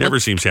 He doesn't never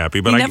seems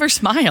happy. But he never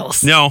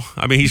smiles. No,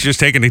 I mean, he's just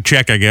taking a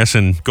check, I guess,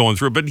 and going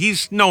through. But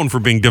he's known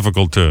for being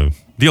difficult to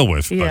deal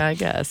with. Yeah, I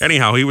guess.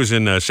 Anyhow, he was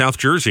in South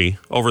Jersey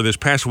over this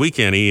past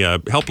weekend. He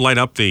helped light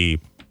up the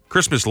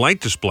Christmas light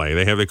display.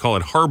 They call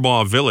it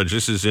Harbaugh Village.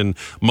 This is in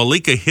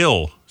Malika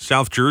Hill,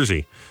 South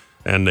Jersey.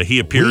 And he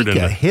appeared in...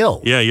 Malika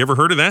Hill? Yeah, you ever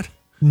heard of that?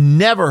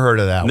 Never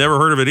heard of that. Never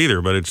heard of it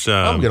either, but it's...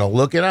 I'm going to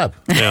look it up.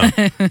 Yeah,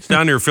 it's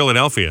down near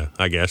Philadelphia,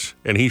 I guess.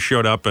 And he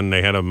showed up, and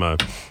they had him,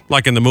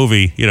 like in the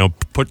movie,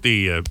 put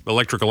the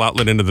electrical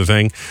outlet into the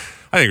thing.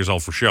 I think it was all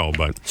for show,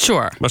 but...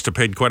 Sure. Must have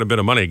paid quite a bit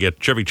of money to get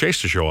Chevy Chase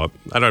to show up.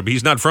 I don't know.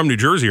 He's not from New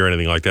Jersey or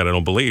anything like that, I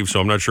don't believe, so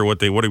I'm not sure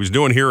what he was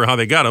doing here or how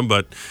they got him,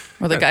 but...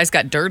 Well, the guy's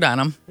got dirt on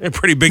him. A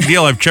pretty big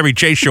deal if Chevy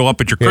Chase show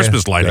up at your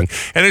Christmas lighting.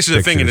 And this is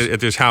the thing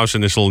at this house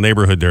in this little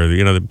neighborhood there,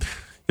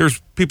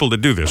 there's people that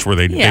do this where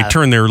they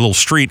turn their little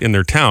street in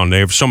their town. They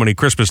have so many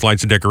Christmas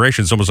lights and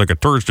decorations, almost like a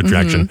tourist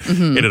attraction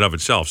in and of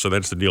itself. So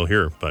that's the deal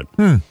here. But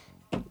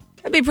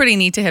It'd be pretty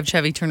neat to have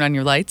Chevy turn on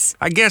your lights.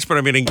 I guess, but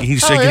I mean,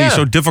 he's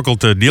so difficult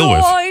to deal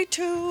with. Joy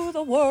to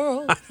the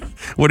world.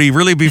 Would he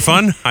really be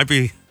fun? I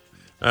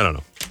don't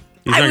know.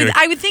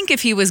 I would think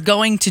if he was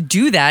going to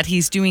do that,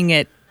 he's doing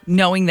it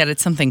knowing that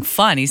it's something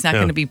fun. He's not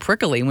going to be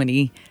prickly when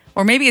he...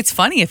 Or maybe it's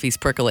funny if he's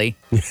prickly.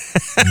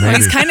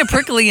 He's kind of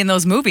prickly in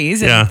those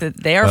movies, and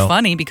they are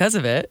funny because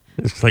of it.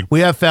 It's like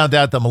we have found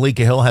out that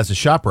Malika Hill has a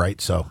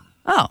ShopRite, so.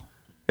 Oh.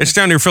 It's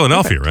down near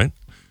Philadelphia, right?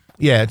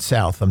 Yeah, it's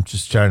south. I'm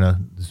just trying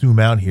to zoom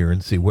out here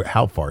and see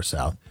how far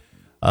south.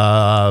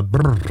 By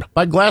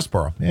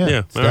Glassboro. Yeah,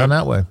 it's down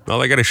that way. Well,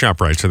 they got a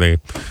ShopRite, so they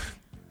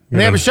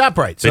have a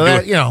ShopRite, so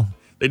that.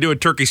 They do a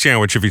turkey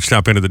sandwich if you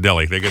stop into the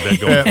deli. They get that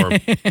going for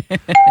them.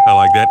 I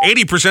like that.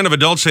 80% of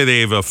adults say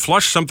they've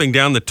flushed something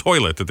down the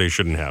toilet that they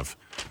shouldn't have.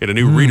 In a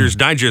new Reader's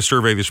Digest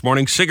survey this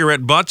morning,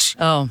 cigarette butts,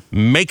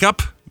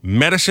 makeup,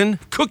 medicine,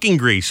 cooking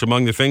grease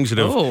among the things that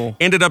have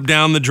ended up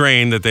down the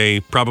drain that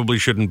they probably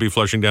shouldn't be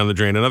flushing down the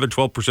drain. Another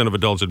 12% of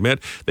adults admit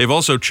they've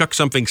also chucked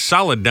something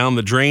solid down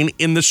the drain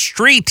in the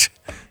street.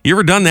 You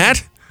ever done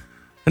that?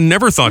 I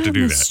never thought to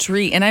do that.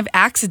 Street, and I've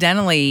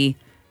accidentally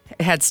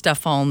had stuff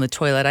fall in the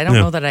toilet. I don't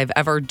know that I've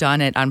ever done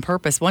it on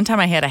purpose. One time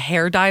I had a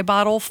hair dye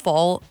bottle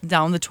fall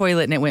down the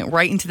toilet and it went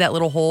right into that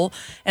little hole.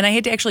 And I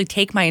had to actually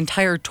take my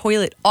entire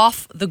toilet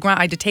off the ground.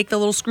 I had to take the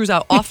little screws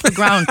out off the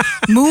ground,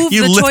 move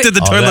you lifted the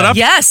toilet up?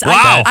 Yes.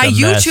 Wow. I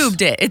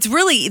YouTubed it. It's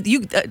really,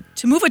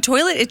 to move a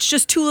toilet, it's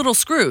just 2 little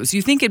screws.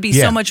 You think it'd be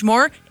so much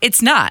more?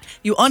 It's not.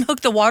 You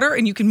unhook the water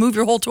and you can move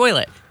your whole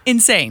toilet.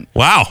 Insane.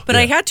 Wow. But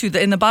I had to,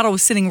 and the bottle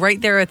was sitting right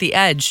there at the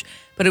edge,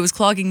 but it was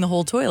clogging the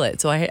whole toilet.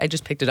 So I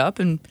just picked it up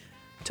and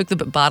took the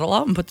bottle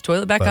out and put the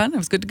toilet back on. It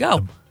was good to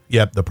go.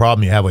 Yep. The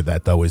problem you have with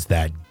that, though, is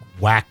that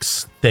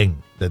wax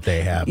thing that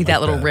they have. That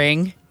little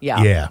ring.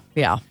 Yeah.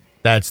 Yeah.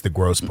 That's the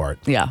gross part.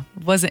 Yeah.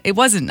 It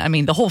wasn't. I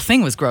mean, the whole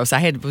thing was gross. Yeah.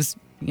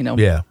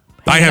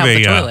 I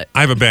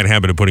have a bad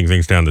habit of putting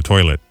things down the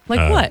toilet.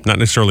 Like what? Not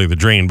necessarily the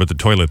drain, but the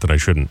toilet that I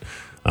shouldn't.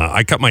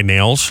 I cut my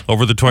nails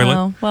over the toilet.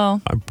 Oh,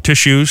 well.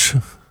 Tissues,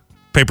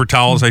 paper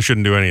towels. I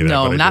shouldn't do any of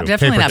that. No,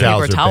 definitely not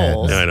paper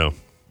towels. Yeah, I know.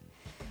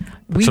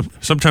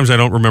 Sometimes I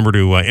don't remember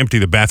to empty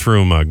the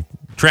bathroom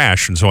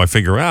trash, and so I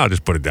figure, I'll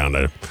just put it down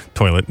the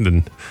toilet. And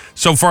then,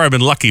 so far, I've been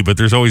lucky, but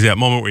there's always that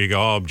moment where you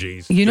go, oh,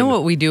 geez. You know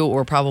what we do? What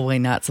we're probably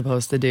not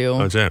supposed to do.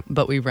 What's that?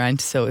 But we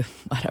rent, so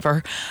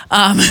whatever.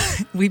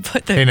 We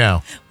put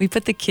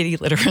the kitty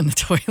litter in the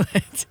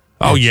toilet.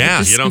 Oh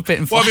yeah, scoop it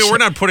and flush we're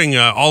not putting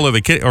all of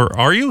the kitty, or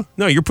are you?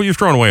 No, you're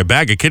throwing away a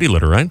bag of kitty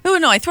litter, right?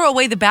 No, I throw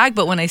away the bag,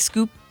 but when I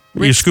scoop.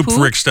 You scoop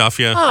Rick's stuff,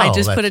 yeah. I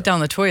just put it down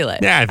the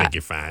toilet. Yeah, I think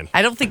you're fine.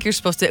 I don't think you're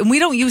supposed to. And we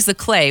don't use the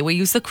clay. We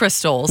use the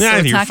crystals. Yeah, so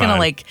it's not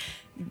going to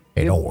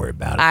Hey, don't worry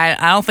about it.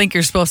 I don't think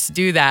you're supposed to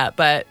do that,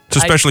 but it's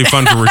especially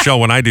fun for Rochelle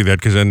when I do that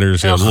because then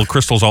there's little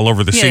crystals all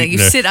over the seat. Yeah, you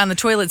sit on the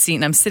toilet seat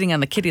and I'm sitting on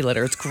the kitty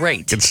litter. It's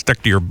great. It's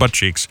stuck to your butt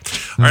cheeks.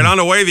 All right, on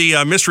the way,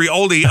 the mystery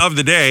oldie of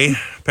the day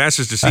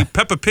passes to see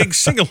Peppa Pig's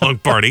sing-along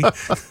party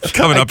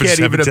coming up at 7:10. I can't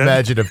even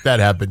imagine if that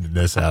happened in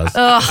this house.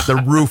 The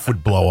roof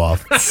would blow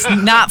off. It's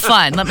not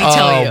fun, let me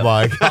tell you. Oh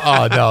my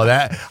God! Oh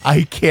no,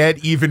 I can't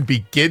even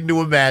begin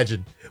to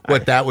imagine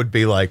what that would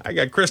be like. I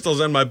got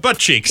crystals on my butt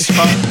cheeks.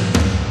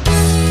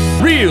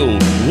 Real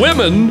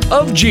Women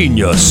of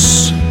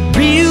Genius.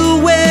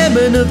 Real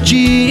Women of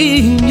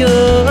Genius.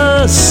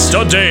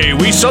 Today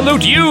we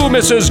salute you,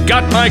 Mrs.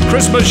 Got My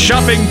Christmas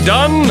Shopping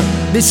Done.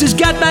 Mrs.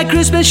 Got My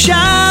Christmas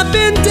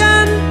Shopping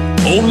Done.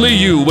 Only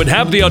you would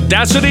have the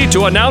audacity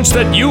to announce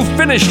that you've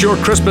finished your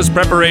Christmas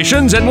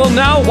preparations and will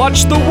now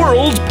watch the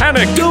world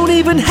panic. Don't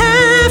even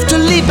have to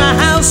leave my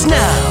house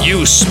now.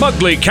 You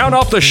smugly count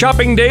off the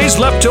shopping days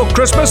left till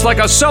Christmas like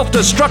a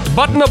self-destruct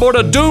button aboard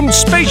a doomed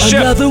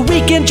spaceship. Another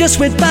weekend just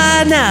went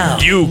by now.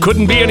 You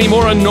couldn't be any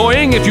more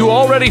annoying if you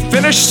already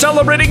finished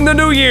celebrating the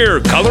New Year,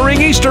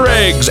 coloring Easter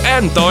eggs,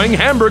 and thawing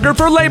hamburger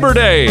for Labor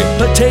Day.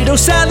 Potato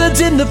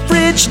salad's in the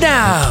fridge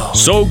now.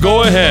 So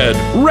go ahead,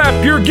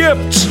 wrap your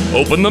gifts,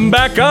 open them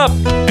back up,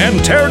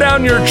 and tear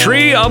down your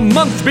tree a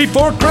month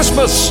before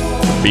Christmas.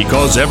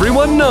 Because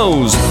everyone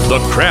knows the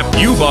crap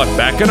you bought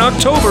back in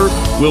October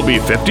will be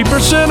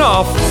 50%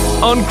 off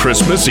on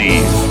Christmas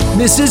Eve.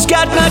 Mrs.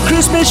 Got My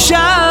Christmas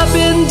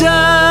Shopping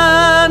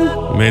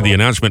Done. We made the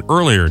announcement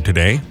earlier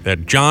today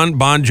that John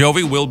Bon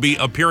Jovi will be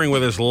appearing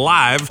with us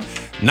live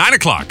 9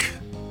 o'clock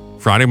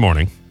Friday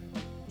morning.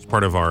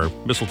 part of our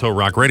Mistletoe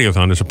Rock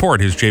Radiothon to support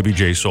his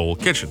JBJ Soul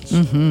Kitchens.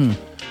 Mm-hmm.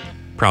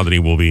 Proud that he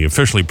will be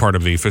officially part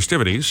of the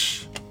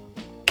festivities.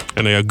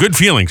 And good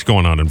feelings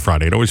going on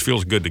Friday. It always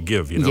feels good to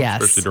give,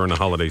 yes. Especially during the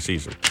holiday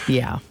season.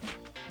 Yeah.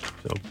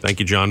 So thank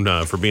you, John,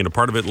 for being a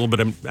part of it a little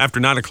bit after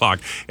 9 o'clock.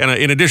 And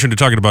in addition to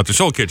talking about the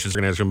Soul Kitchens,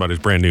 we're going to ask him about his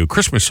brand new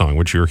Christmas song,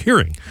 which you're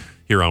hearing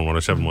here on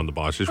 107.1 The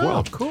Boss as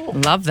well. Oh, cool.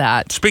 Love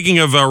that. Speaking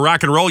of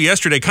rock and roll,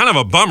 yesterday, kind of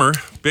a bummer.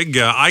 Big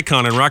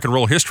icon in rock and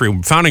roll history.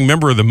 Founding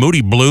member of the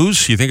Moody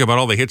Blues. You think about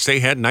all the hits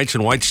they had, Nights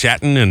in White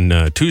Satin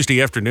and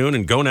Tuesday Afternoon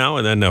and Go Now.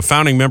 And then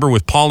founding member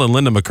with Paul and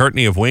Linda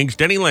McCartney of Wings.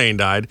 Denny Lane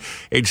died,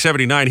 age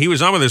 79. He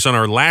was on with us on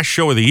our last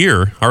show of the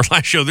year. Our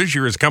last show this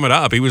year is coming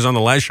up. He was on the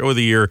last show of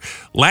the year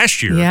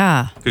last year.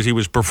 Yeah. Because he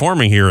was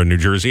performing here in New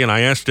Jersey. And I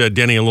asked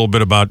Denny a little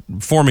bit about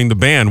forming the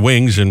band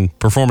Wings and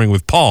performing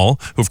with Paul,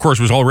 who, of course,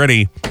 was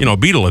already, a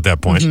Beatle at that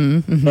point.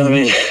 Mm-hmm, mm-hmm. I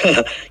mean,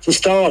 to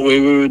start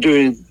with, we were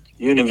doing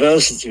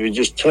university. We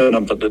just turn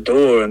up at the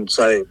door and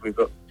say we've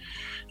got,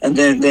 and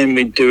then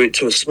we do it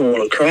to a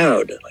smaller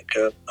crowd, like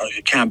a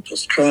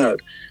campus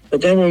crowd. But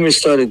then when we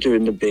started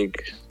doing the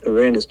big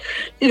arenas,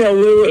 we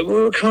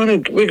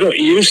got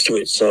used to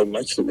it so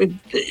much that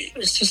it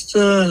was just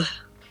a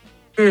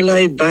very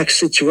laid back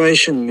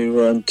situation. We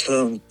weren't,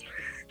 the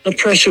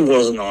pressure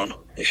wasn't on,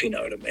 if you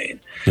know what I mean.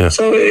 Yeah.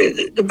 So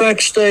the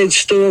backstage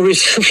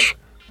stories.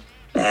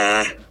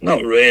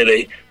 Not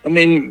really. I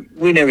mean,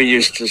 we never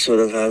used to sort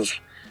of have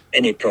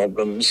any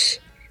problems,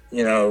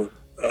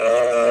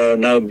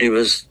 nobody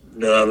was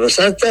nervous.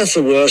 That's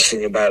the worst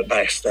thing about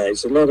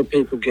backstage. A lot of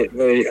people get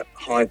very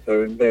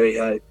hyper and very,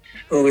 is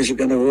it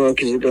going to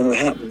work? Is it going to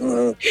happen?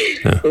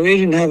 But we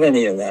didn't have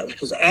any of that.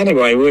 Because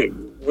anyway, we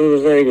were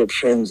very good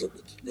friends,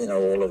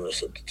 all of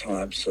us at the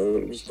time. So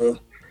it was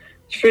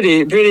it's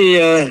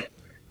pretty,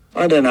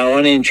 I don't know,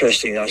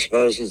 uninteresting, I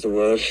suppose, is the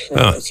word. So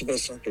that's the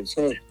best I can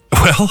say.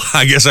 Well,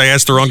 I guess I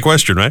asked the wrong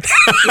question, right?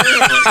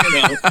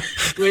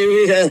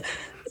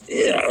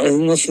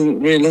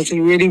 Nothing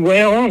really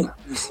went on.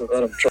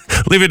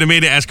 Leave it to me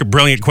to ask a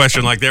brilliant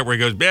question like that where he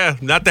goes,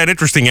 not that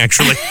interesting,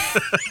 actually.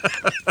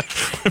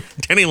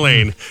 Denny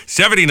Lane,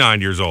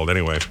 79 years old.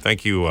 Anyway,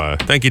 thank you,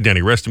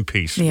 Denny. Rest in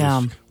peace.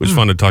 Yeah. It was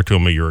fun to talk to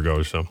him a year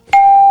ago, so.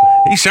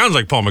 He sounds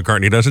like Paul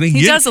McCartney, doesn't he?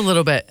 He does a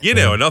little bit.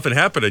 Nothing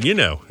happened, and you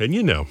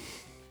know.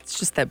 It's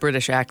just that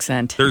British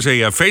accent. There's a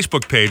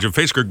Facebook page, a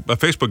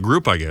Facebook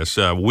group, I guess,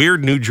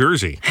 Weird New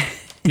Jersey.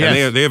 Yes.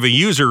 And they have a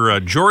user,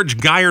 George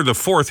Geyer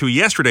IV, who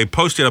yesterday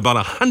posted about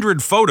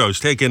 100 photos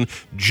taken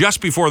just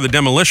before the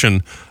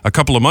demolition a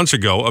couple of months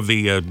ago of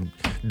the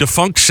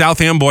defunct South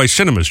Amboy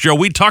cinemas. Joe,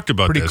 we talked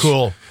about pretty this.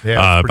 Cool.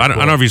 Yeah, I don't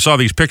know if you saw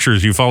these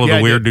pictures. You follow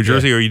the Weird New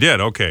Jersey, or you did?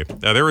 Okay.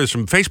 There is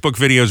some Facebook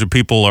videos of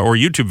people, or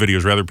YouTube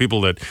videos rather,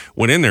 people that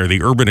went in there,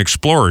 the urban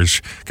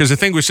explorers, because the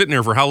thing was sitting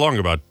there for how long?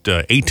 About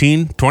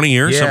 18, 20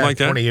 years, something like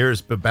that? 20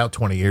 years, about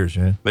 20 years,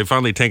 yeah. They've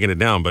finally taken it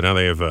down, but now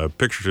they have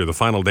pictures of the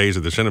final days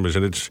of the cinemas,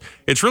 and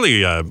it's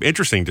really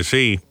interesting to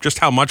see just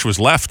how much was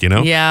left,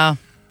 Yeah.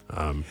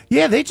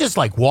 Yeah, they just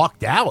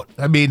walked out.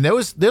 I mean, there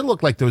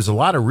looked like there was a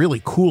lot of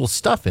really cool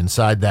stuff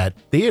inside that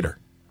theater.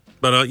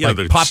 But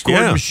the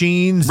popcorn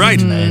machines,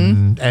 right?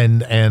 And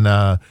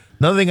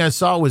another thing I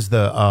saw was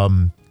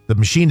the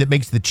machine that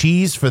makes the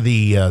cheese for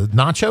the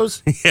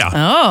nachos. Yeah.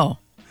 Oh,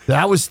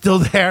 that was still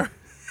there.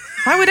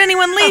 Why would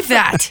anyone leave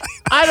that?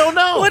 I don't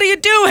know. What are you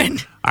doing?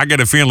 I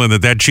got a feeling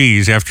that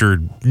cheese, after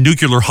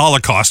nuclear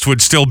holocaust,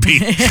 would still be.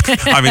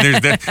 I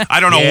mean, I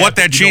don't know what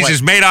that cheese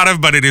is made out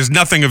of, but it is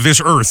nothing of this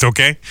earth,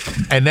 okay?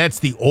 And that's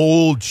the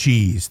old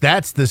cheese.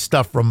 That's the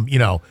stuff from,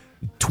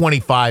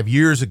 25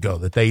 years ago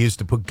that they used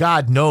to put.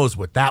 God knows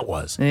what that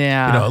was.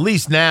 Yeah. At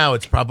least now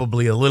it's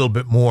probably a little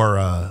bit more,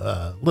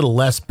 a little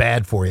less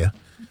bad for you.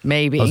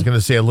 Maybe. I was going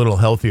to say a little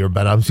healthier,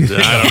 but I don't know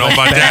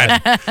about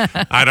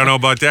that. I don't know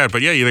about that.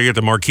 But yeah, you get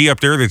the marquee up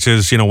there that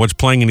says, what's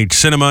playing in each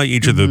cinema,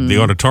 each of the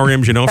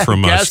auditoriums,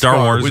 from Star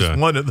Wars. Was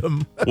one of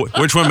them.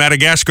 Which one?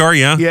 Madagascar,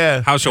 yeah?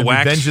 Yeah. House of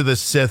Wax. Revenge of the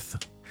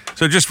Sith.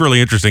 So just really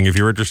interesting if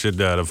you're interested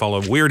to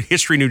follow Weird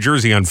History New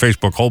Jersey on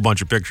Facebook. Whole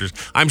bunch of pictures.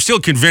 I'm still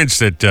convinced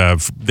that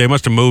they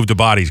must have moved the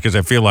bodies because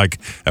I feel like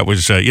that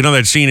was,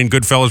 that scene in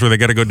Goodfellas where they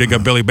got to go dig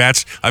up Billy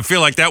Bats? I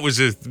feel like that was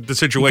the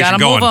situation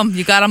going.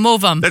 You got to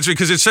move them. That's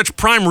because it's such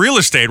prime real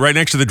estate right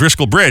next to the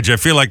Driscoll Bridge. I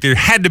feel like there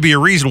had to be a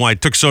reason why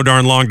it took so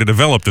darn long to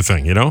develop the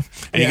thing, And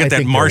you get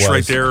that marsh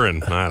right there,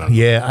 and I don't know.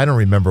 Yeah, I don't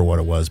remember what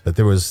it was, but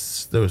there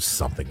was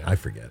something. I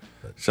forget.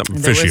 Something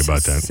fishy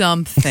about that.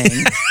 Something.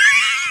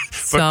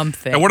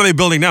 Something. And what are they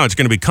building now? It's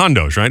going to be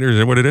condos, right? Or is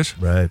that what it is?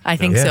 Right. I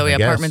think so. Yeah,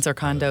 apartments or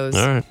condos.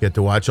 All right. Get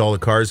to watch all the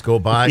cars go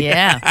by.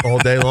 Yeah. All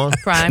day long.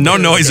 Prime. No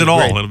noise at all.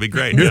 Great. It'll be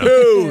great.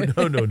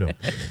 No.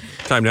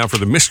 Time now for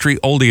the mystery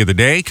oldie of the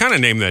day. Kind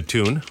of name that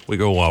tune. We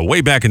go way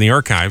back in the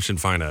archives and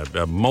find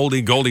a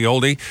moldy, goldie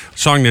oldie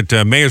song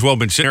that may as well have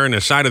been sitting there on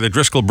the side of the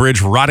Driscoll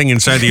Bridge, rotting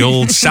inside the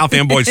old South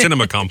Amboy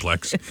Cinema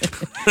Complex.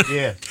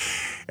 Yeah.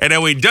 And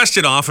then we dust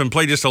it off and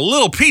play just a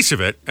little piece of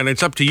it, and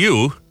it's up to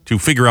you to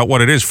figure out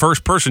what it is.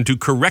 First person to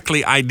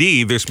correctly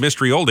ID this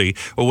mystery oldie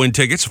will win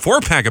tickets.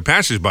 4-pack of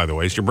passes, by the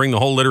way, so you bring the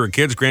whole litter of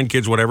kids,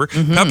 grandkids, whatever.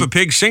 Peppa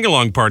Pig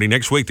sing-along party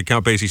next week, the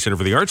Count Basie Center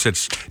for the Arts.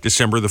 That's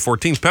December the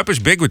 14th. Peppa's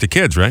big with the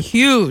kids, right?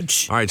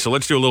 Huge. All right, so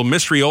let's do a little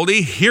mystery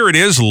oldie. Here it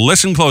is.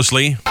 Listen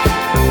closely.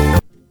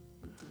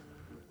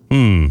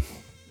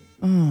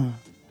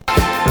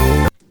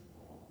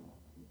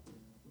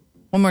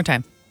 One more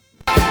time.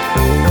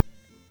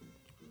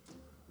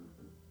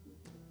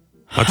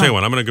 I'll tell you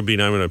what, I'm going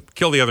to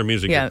kill the other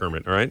music in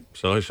Kermit, all right?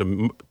 So there's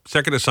a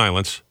second of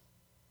silence.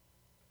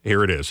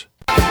 Here it is.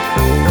 All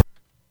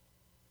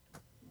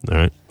right.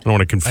 I don't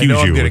want to confuse you. I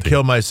know I'm going to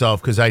kill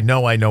myself because I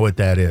know what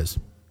that is.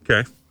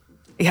 Okay.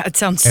 Yeah, it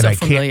sounds so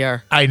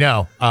familiar. I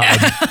know. I'll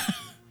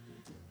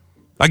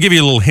give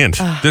you a little hint.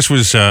 This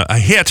was a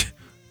hit,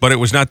 but it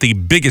was not the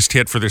biggest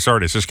hit for this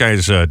artist. This guy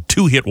is a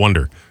 2-hit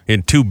wonder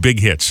in 2 big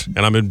hits,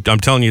 and I'm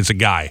telling you, it's a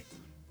guy.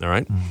 All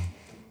right?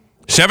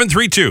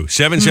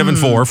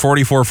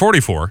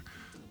 732-774-4444.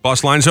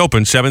 Boss line's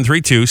open,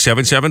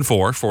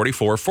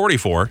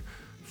 732-774-4444.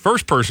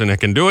 First person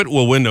that can do it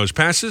will win those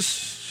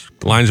passes.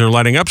 Lines are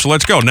lighting up, so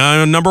let's go.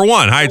 Now, number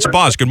 1. Hi, it's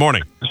Boss. Good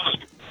morning.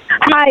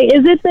 Hi,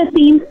 is it the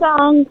theme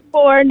song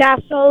for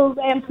National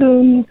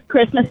Lampoon's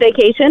Christmas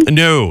Vacation?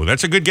 No,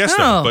 that's a good guess,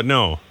 though, but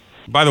no.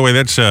 By the way,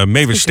 that's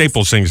Mavis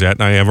Staples sings that,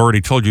 and I have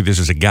already told you this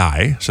is a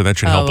guy, so that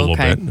should help a little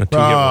bit.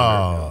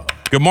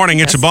 Good morning,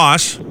 it's a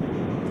Boss.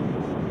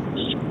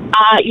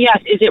 Yes,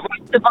 is it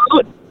Rock the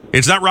Boat?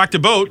 It's not Rock the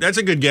Boat. That's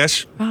a good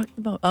guess. Rock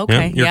the Boat.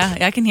 Okay, yeah,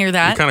 I can hear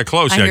that. You're kind of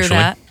close, I actually.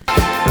 Hear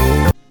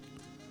that.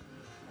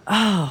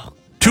 Oh,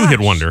 2-hit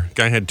wonder.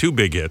 Guy had 2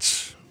 big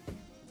hits.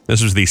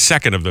 This was the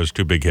second of those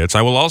 2 big hits.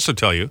 I will also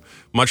tell you,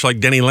 much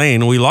like Denny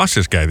Lane, we lost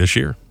this guy this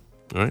year.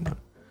 All right.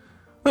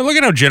 Well, look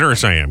at how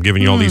generous I am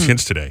giving you all these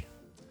hints today.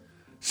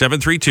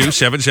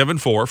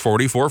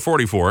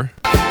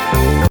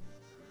 732-774-4444.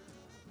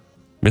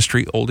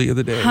 Mystery oldie of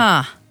the day.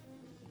 Huh.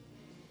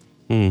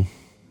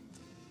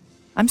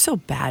 I'm so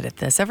bad at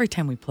this every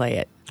time we play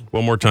it.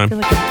 One more time.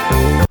 All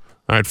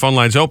right, phone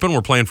line's open.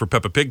 We're playing for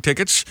Peppa Pig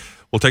tickets.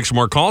 We'll take some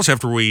more calls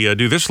after we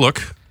do this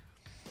look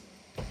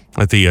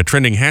at the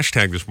trending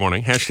hashtag this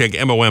morning. Hashtag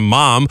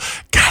MOMMom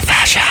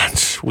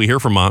Confessions. We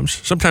hear from moms,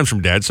 sometimes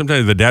from dads.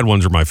 Sometimes the dad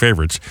ones are my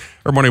favorites.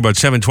 Every morning about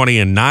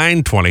 7:20 and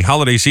 9:20.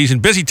 Holiday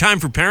season, busy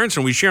time for parents,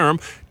 and we share them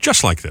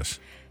just like this.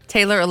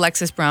 Taylor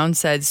Alexis Brown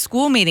said,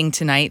 school meeting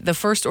tonight, the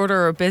first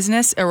order of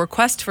business, a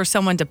request for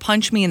someone to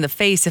punch me in the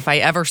face if I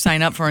ever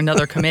sign up for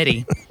another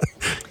committee.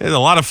 It's a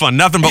lot of fun.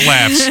 Nothing but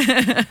laughs.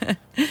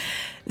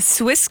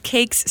 Swiss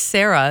Cakes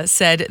Sarah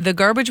said, the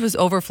garbage was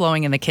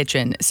overflowing in the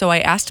kitchen, so I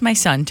asked my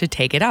son to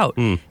take it out.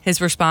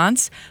 His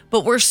response,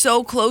 but we're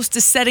so close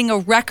to setting a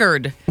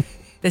record.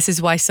 This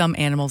is why some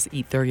animals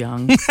eat their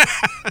young.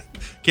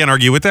 Can't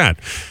argue with that.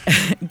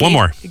 One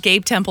more.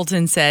 Gabe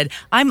Templeton said,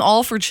 I'm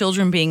all for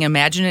children being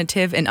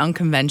imaginative and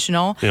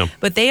unconventional,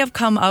 but they have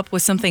come up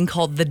with something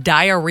called the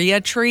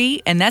diarrhea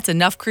tree, and that's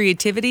enough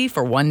creativity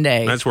for one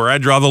day. That's where I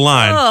draw the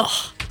line. Ugh.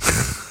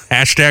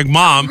 Hashtag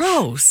mom.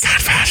 Gross.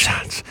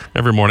 Confessions.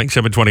 Every morning,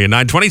 7:20 and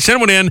 9:20. Send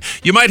one in.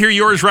 You might hear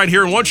yours right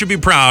here, and won't you be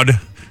proud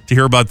to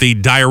hear about the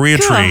diarrhea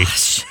tree?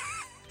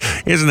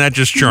 Isn't that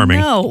just charming?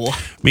 No.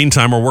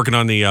 Meantime, we're working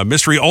on the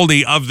mystery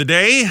oldie of the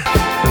day.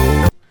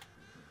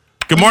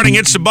 Good morning,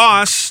 it's the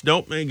Boss.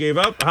 Nope, they gave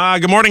up.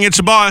 Good morning, it's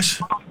the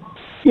Boss.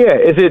 Yeah,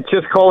 is it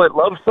just call it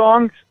love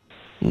songs?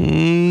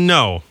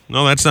 No,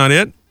 that's not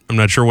it. I'm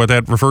not sure what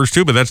that refers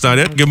to, but that's not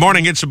it. Good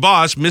morning, it's the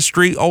Boss.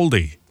 Mystery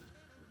oldie.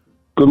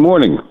 Good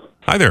morning.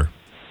 Hi there.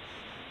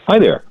 Hi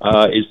there.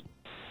 Is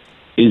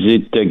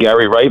it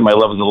Gary Wright, My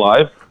Love is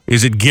Alive?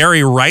 Is it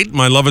Gary Wright,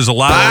 My Love is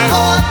Alive?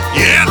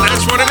 Yeah,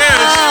 that's what it is.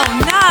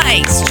 Oh,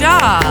 nice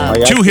job.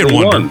 2-hit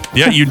wonder.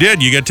 Yeah, you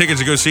did. You got tickets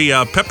to go see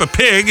Peppa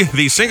Pig,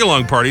 the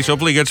sing-along party. So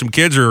hopefully you got some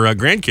kids or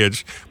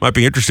grandkids might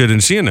be interested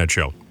in seeing that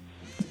show.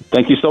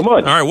 Thank you so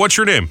much. All right, what's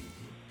your name?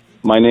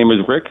 My name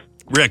is Rick.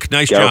 Rick,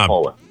 nice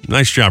job.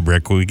 Nice job,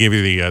 Rick. We gave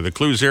you the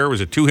clues there. It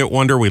was a 2-hit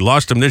wonder. We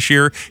lost him this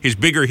year. His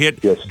bigger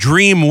hit,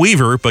 Dream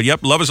Weaver. But,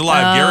 yep, Love is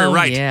Alive. Gary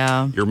Wright.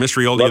 Yeah. Your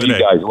mystery oldie of the day.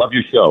 Love you guys. Love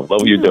your show. Love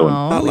what you're doing.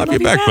 I'll love you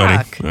back, buddy.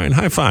 All right,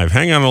 high five.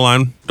 Hang on the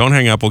line. Don't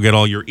hang up. We'll get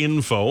all your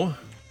info.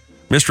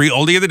 Mystery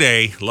oldie of the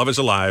day. Love is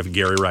Alive.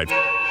 Gary Wright.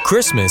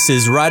 Christmas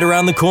is right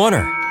around the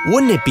corner.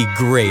 Wouldn't it be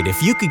great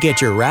if you could get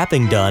your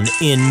wrapping done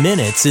in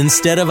minutes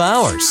instead of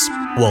hours?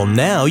 Well,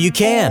 now you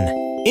can.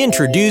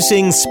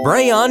 Introducing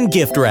Spray-On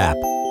Gift Wrap.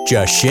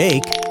 Just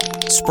shake,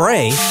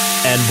 spray,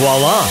 and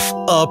voila,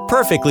 a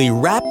perfectly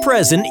wrapped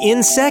present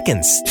in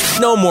seconds.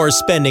 No more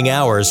spending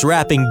hours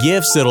wrapping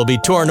gifts that'll be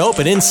torn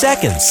open in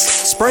seconds.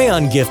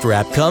 Spray-On Gift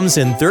Wrap comes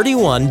in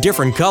 31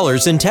 different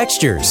colors and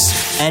textures.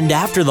 And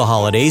after the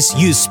holidays,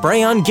 use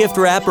Spray-On Gift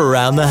Wrap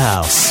around the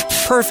house.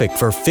 Perfect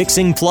for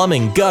fixing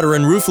plumbing, gutter,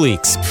 and roof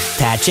leaks.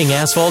 Patching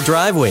asphalt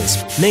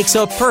driveways. Makes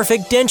a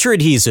perfect denture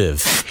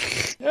adhesive.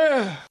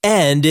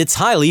 And it's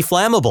highly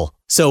flammable.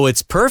 So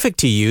it's perfect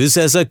to use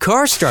as a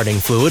car starting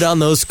fluid on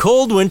those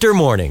cold winter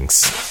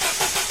mornings.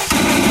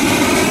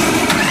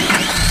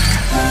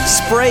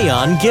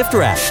 spray-on gift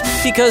wrap.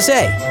 Because,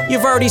 hey,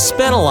 you've already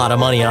spent a lot of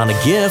money on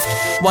a gift.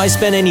 Why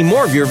spend any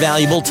more of your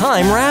valuable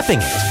time wrapping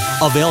it?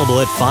 Available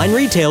at fine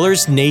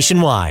retailers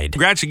nationwide.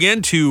 Congrats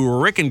again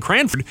to Rick in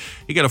Cranford.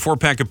 You got a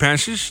 4-pack of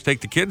passes.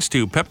 Take the kids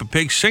to Peppa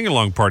Pig's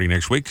sing-along party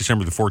next week,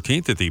 December the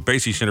 14th at the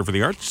Basie Center for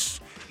the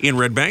Arts in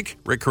Red Bank.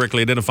 Rick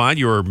correctly identified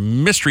your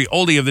mystery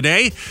oldie of the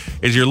day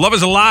is Your Love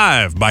Is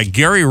Alive by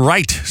Gary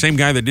Wright, same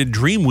guy that did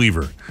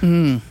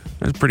Dreamweaver.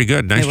 That's pretty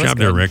good. Nice job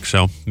there, Rick.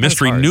 So,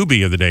 mystery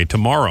newbie of the day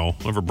tomorrow.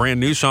 We'll have a brand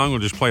new song. We'll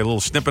just play a little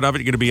snippet of it.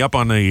 You're going to be up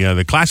on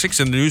the classics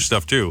and the new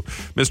stuff, too.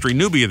 Mystery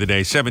newbie of the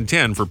day,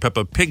 7:10 for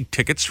Peppa Pig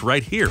tickets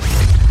right here.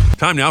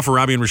 Time now for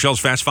Robby and Rochelle's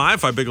Fast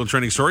Five. 5 big old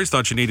trending stories.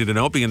 Thought you needed to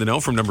know. Be in the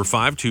know from number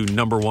 5 to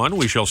number 1.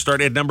 We shall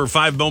start at number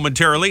 5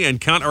 momentarily and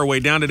count our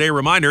way down today.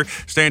 Reminder,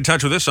 stay in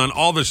touch with us on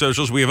all the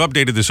socials. We have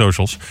updated the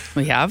socials.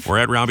 We have. We're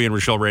at Robby and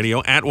Rochelle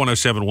Radio, at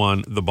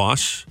 1071 The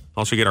Boss.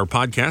 Also get our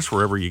podcast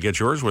wherever you get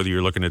yours, whether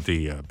you're looking at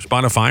the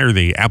Spotify or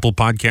the Apple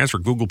Podcast or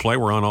Google Play.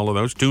 We're on all of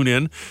those. Tune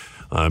in.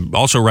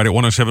 Also right at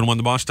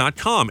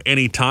 1071theboss.com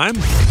anytime.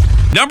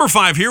 Number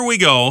 5, here we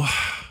go.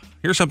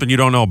 Here's something you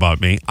don't know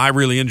about me. I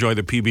really enjoy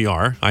the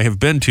PBR. I have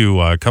been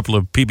to a couple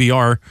of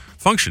PBR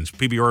functions,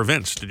 PBR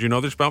events. Did you know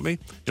this about me?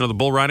 You know the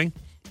bull riding?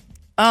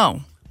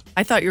 Oh.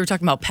 I thought you were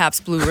talking about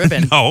Pabst Blue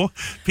Ribbon. No,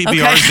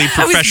 PBR is the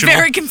professional. I was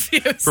very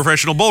confused.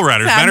 Professional bull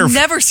riders. I've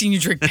never seen you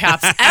drink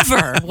Pabst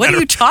ever. What are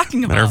you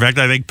talking about? Matter of fact,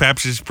 I think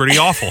Pabst is pretty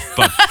awful.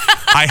 But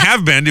I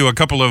have been to a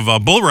couple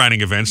of bull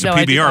riding events. The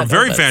PBR,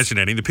 very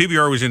fascinating. The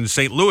PBR was in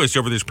St. Louis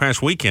over this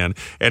past weekend,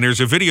 and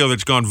there's a video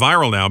that's gone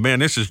viral now. Man,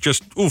 this is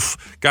just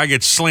oof. Guy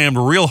gets slammed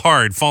real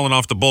hard, falling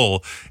off the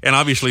bull, and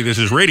obviously this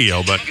is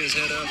radio, but he's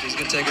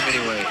gonna take him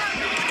anyway.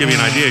 Give you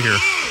an idea here.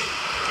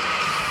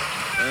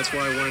 That's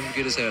why I wanted him to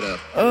get his head up.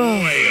 Oh,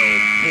 boy.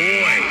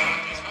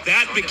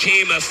 That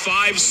became a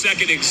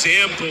 5-second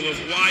example of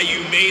why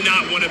you may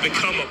not want to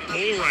become a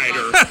bull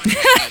rider.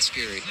 That's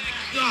scary.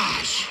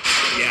 Gosh.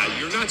 Yeah,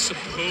 you're not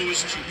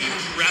supposed to be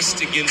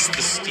pressed against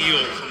the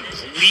steel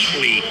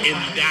completely in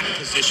that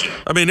position.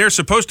 I mean, they're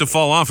supposed to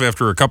fall off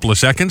after a couple of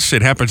seconds.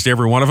 It happens to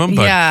every one of them.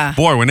 But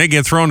boy, when they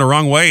get thrown the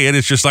wrong way, it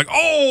is just like,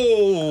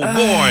 oh,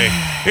 boy.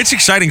 It's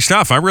exciting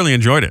stuff. I really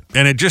enjoyed it.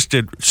 And it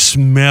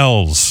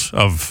smells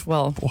of,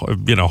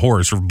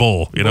 horse or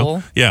bull, you know?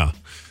 Bull? Yeah.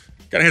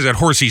 Kind of has that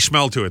horsey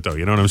smell to it, though.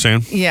 You know what I'm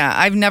saying? Yeah,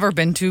 I've never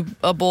been to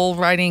a bull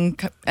riding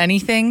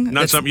anything.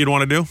 Not something you'd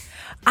want to do?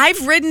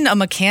 I've ridden a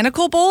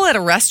mechanical bull at a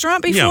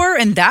restaurant before,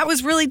 and that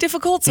was really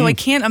difficult. So I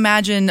can't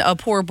imagine a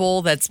poor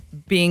bull that's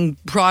being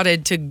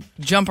prodded to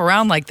jump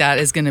around like that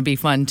is going to be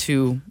fun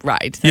to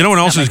ride. You know what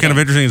else is kind of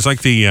interesting? It's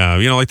like the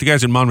like the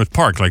guys at Monmouth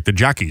Park, like the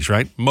jockeys,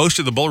 right? Most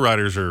of the bull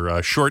riders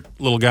are short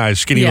little guys,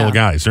 skinny little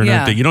guys. They're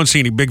not. You don't see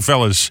any big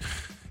fellas.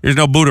 There's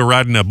no Buddha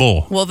riding a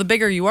bull. Well, the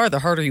bigger you are, the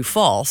harder you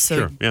fall.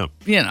 So,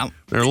 you know.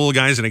 They're little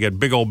guys and they get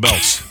big old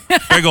belts.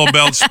 Big old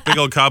belts, big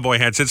old cowboy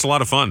hats. It's a lot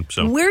of fun.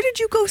 So, where did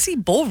you go see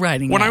bull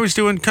riding When I was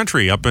doing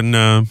country up in,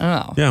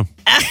 yeah.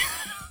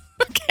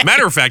 Okay.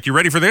 Matter of fact, you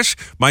ready for this?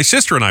 My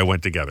sister and I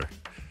went together.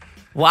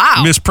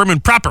 Wow. Miss Prim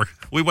and Proper.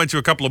 We went to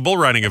a couple of bull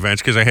riding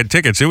events because I had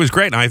tickets. It was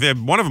great.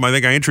 And one of them, I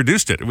think I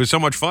introduced it. It was so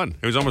much fun.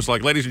 It was almost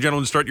like, ladies and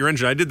gentlemen, start your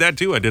engine. I did that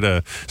too. I did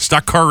a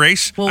stock car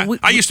race. Well,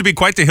 I used to be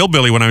quite the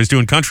hillbilly when I was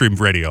doing country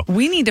radio.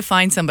 We need to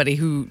find somebody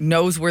who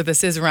knows where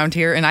this is around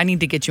here, and I need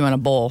to get you on a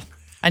bull.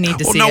 I need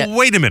to see it. No,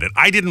 wait a minute.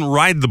 I didn't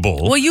ride the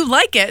bull. Well, you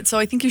like it, so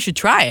I think you should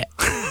try it.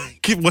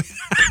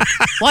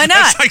 Why not?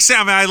 That's like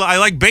Sam. I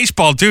like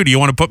baseball too. Do you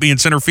want to put me in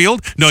center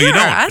field? No, sure, you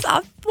don't.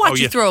 I'll watch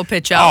you throw a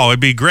pitch out. Oh, it'd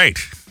be great.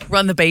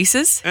 Run the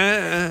bases.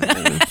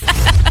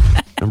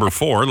 Number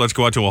 4, let's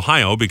go out to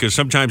Ohio because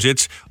sometimes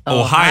it's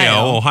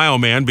Ohio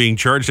man being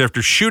charged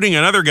after shooting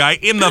another guy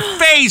in the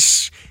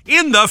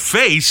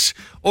face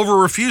over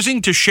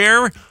refusing to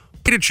share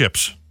potato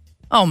chips.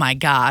 Oh, my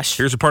gosh.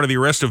 Here's a part of the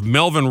arrest of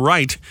Melvin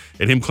Wright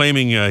and him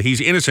claiming he's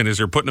innocent as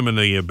they're putting him in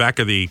the back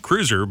of the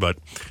cruiser, but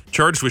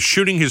charged with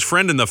shooting his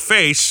friend in the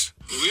face.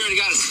 We already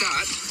got a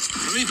start.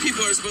 How many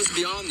people are supposed to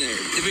be on there?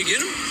 Did we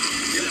get him?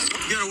 Yeah.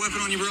 You got a weapon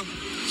on you, bro?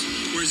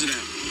 Where's it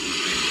at?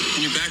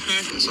 In your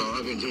backpack? That's all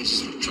I've been doing,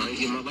 just trying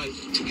to get my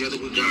life together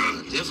with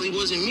God. Definitely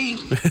wasn't me.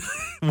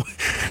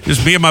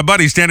 Just me and my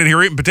buddy standing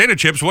here eating potato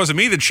chips. Wasn't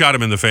me that shot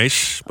him in the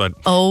face, but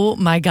oh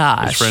my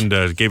gosh! His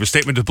friend gave a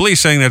statement to police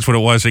saying that's what it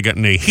was. They got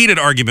in a heated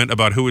argument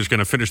about who was going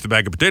to finish the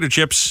bag of potato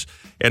chips,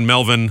 and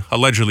Melvin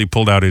allegedly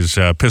pulled out his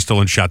pistol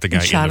and shot the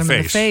guy in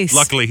the face.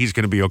 Luckily, he's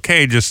going to be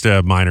okay. Just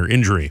a minor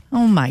injury.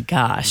 Oh my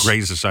gosh!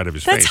 Grazed the side of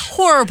his face. That's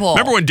horrible.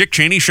 Remember when Dick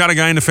Cheney shot a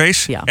guy in the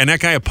face? Yeah. And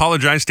that guy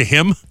apologized to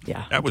him?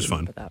 Yeah. That was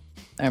fun.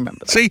 I remember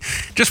that. See,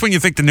 just when you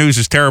think the news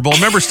is terrible,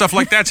 remember stuff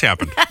like that's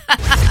happened.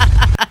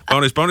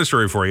 Bonus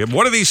story for you.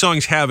 What do these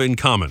songs have in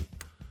common?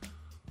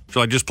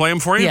 Shall I just play them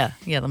for you?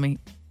 Yeah, let me.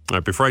 All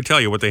right, before I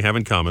tell you what they have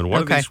in common,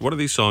 what do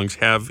these songs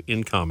have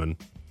in common?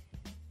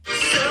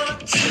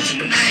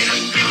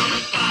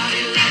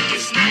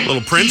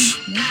 Little Prince.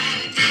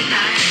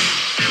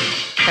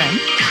 Okay.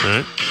 All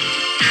right.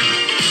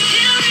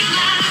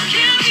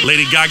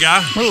 Lady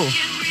Gaga. Ooh.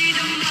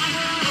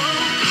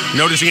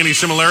 Noticing any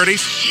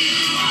similarities?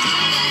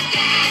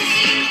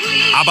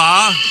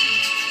 ABBA.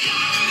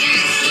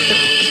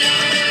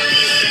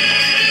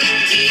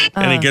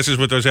 Any guesses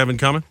what those have in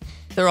common?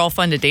 They're all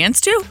fun to dance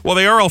to? Well,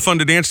 they are all fun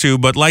to dance to,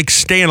 but like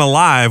Staying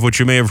Alive, which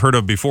you may have heard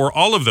of before,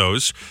 all of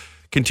those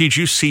can teach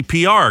you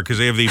CPR because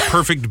they have the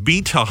perfect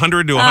beat,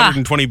 100 to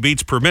 120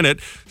 beats per minute,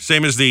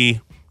 same as the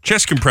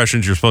chest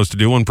compressions you're supposed to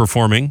do when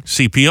performing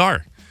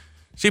CPR.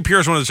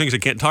 CPR is one of those things I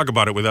can't talk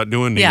about it without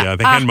doing the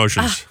hand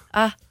motions.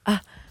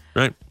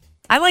 Right?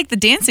 I like the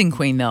Dancing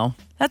Queen, though.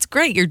 That's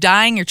great. You're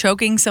dying, you're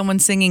choking,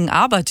 someone's singing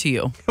ABBA to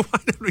you.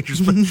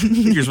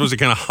 You're supposed to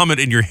kind of hum it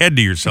in your head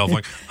to yourself,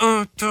 like,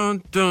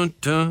 dun, dun,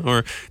 dun,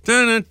 or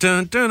dun,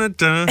 dun, dun, dun,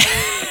 dun.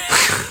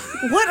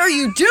 What are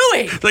you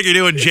doing? It's like you're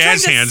doing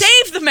jazz trying hands. To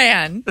save the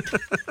man.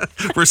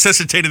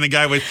 Resuscitating the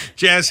guy with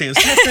jazz hands.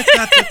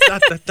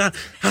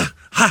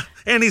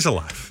 And he's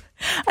alive.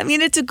 I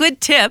mean, it's a good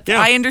tip.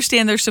 Yeah. I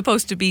understand there's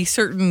supposed to be a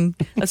certain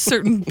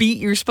beat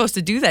you're supposed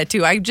to do that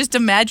to. I'm just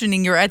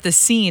imagining you're at the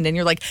scene and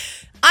you're like,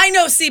 I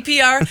know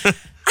CPR.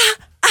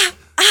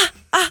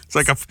 It's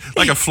like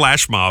a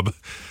flash mob.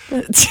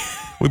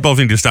 We both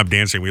need to stop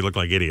dancing. We look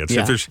like idiots.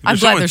 Yeah. If I'm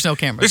glad there's no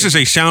cameras. This is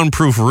a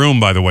soundproof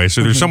room, by the way.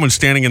 So there's someone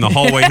standing in the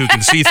hallway who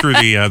can see through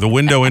the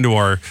window into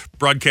our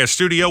broadcast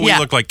studio. We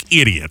look like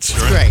idiots.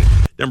 Right?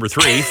 Number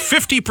 3,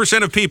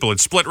 50% of people.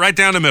 It's split right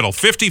down the middle.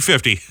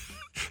 50-50.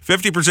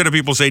 50% of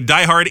people say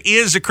Die Hard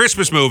is a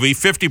Christmas movie.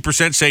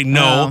 50% say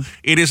no,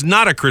 it is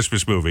not a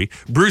Christmas movie.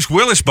 Bruce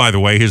Willis, by the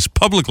way, has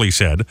publicly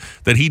said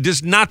that he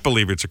does not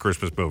believe it's a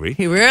Christmas movie.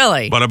 He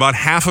really? But about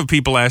half of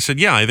people said,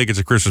 yeah, I think it's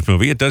a Christmas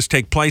movie. It does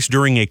take place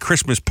during a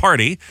Christmas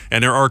party,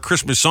 and there are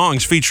Christmas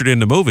songs featured in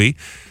the movie,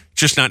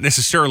 just not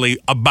necessarily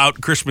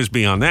about Christmas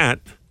beyond that.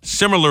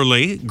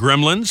 Similarly,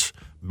 Gremlins,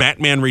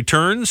 Batman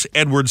Returns,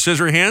 Edward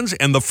Scissorhands,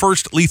 and the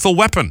first Lethal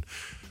Weapon.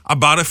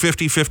 About a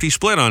 50-50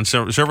 split on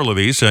several of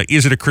these.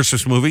 Is it a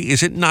Christmas movie?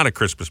 Is it not a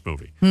Christmas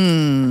movie?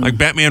 Like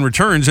Batman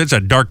Returns, that's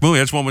a dark movie.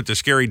 That's one with the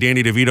scary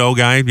Danny DeVito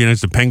guy. You know,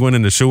 it's the penguin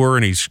in the sewer,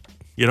 and he's,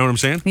 you know what I'm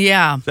saying?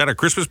 Yeah. Is that a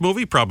Christmas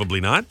movie?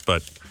 Probably not,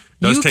 but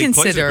does take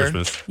place at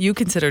Christmas. You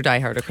consider Die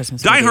Hard a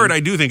Christmas movie? Die Hard, I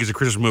do think, is a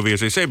Christmas movie,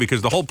 as they say,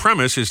 because the whole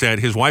premise is that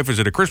his wife is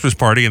at a Christmas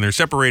party, and they're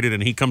separated,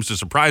 and he comes to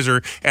surprise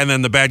her, and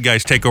then the bad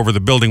guys take over the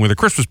building where the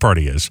Christmas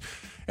party is.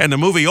 And the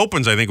movie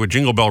opens, I think, with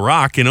Jingle Bell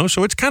Rock, you know,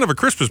 so it's kind of a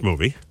Christmas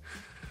movie.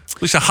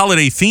 At least a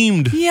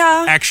holiday-themed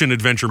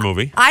action-adventure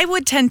movie. I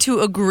would tend to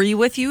agree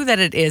with you that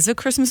it is a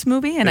Christmas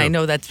movie, and I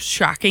know that's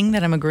shocking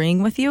that I'm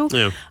agreeing with you.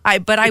 Yeah.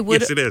 But I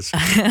would. Yes, it is.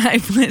 I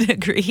would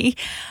agree.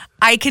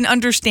 I can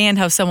understand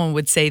how someone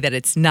would say that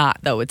it's not,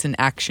 though. It's an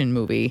action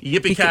movie.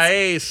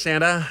 Yippee-ki-yay,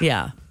 Santa.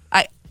 Yeah.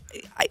 I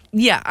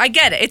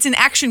get it. It's an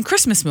action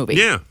Christmas movie.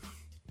 Yeah.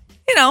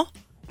 You know.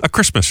 A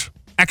Christmas.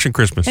 Action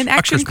Christmas. An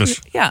action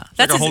Christmas. Yeah.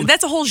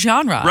 That's a whole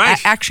genre. Right.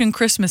 Action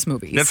Christmas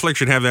movies. Netflix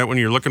should have that when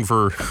you're looking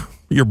for,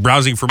 you're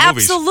browsing for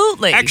movies.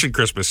 Absolutely. Action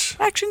Christmas.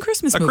 Action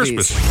Christmas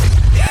movies.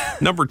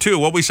 Christmas. Number 2,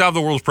 well, we solved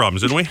the world's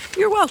problems, didn't we?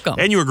 You're welcome.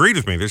 And you agreed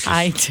with me. This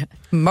is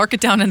mark it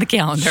down on the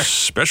calendar.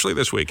 Especially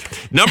this week.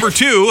 Number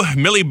 2,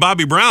 Millie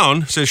Bobby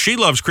Brown says she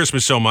loves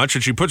Christmas so much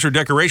that she puts her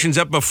decorations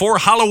up before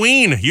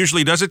Halloween.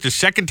 Usually does it the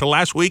second to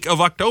last week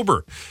of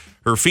October.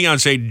 Her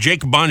fiance,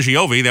 Jake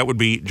Bongiovi, that would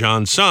be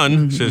John's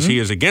son, says he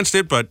is against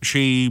it, but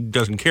she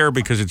doesn't care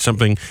because it's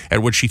something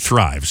at which she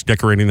thrives,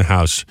 decorating the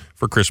house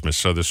for Christmas.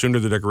 So the sooner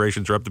the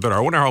decorations are up, the better. I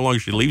wonder how long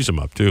she leaves them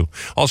up, too.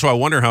 Also, I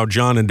wonder how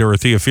John and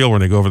Dorothea feel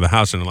when they go over the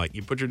house and they're like,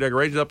 you put your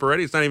decorations up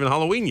already? It's not even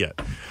Halloween yet.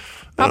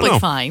 Probably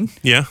fine.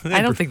 Yeah.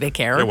 I don't think they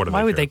care.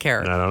 Why would they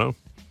care? I don't know.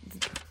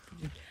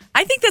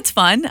 I think that's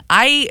fun.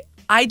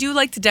 I do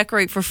like to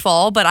decorate for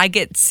fall, but I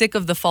get sick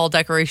of the fall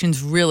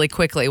decorations really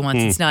quickly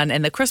once it's done.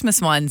 And the Christmas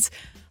ones,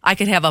 I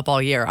could have up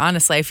all year.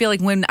 Honestly, I feel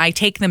like when I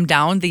take them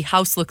down, the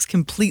house looks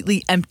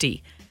completely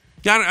empty.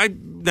 Yeah,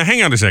 now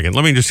hang on a second.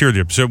 Let me just hear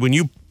you. So when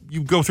you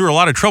go through a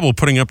lot of trouble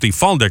putting up the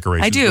fall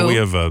decorations. I do. We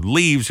have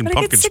leaves and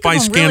pumpkin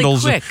spice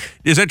candles. Really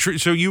is that true?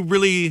 So you're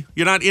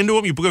not into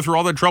them? You go through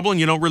all that trouble and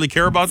you don't really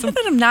care about them? Not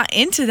that I'm not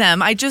into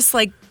them. I just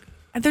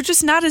they're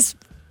just not as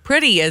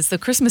pretty as the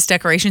Christmas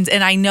decorations,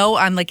 and I know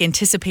I'm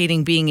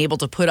anticipating being able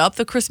to put up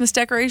the Christmas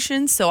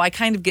decorations, so I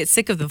kind of get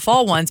sick of the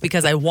fall ones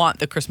because I want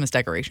the Christmas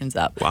decorations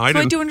up. Well,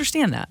 I do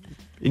understand that.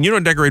 And you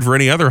don't decorate for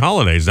any other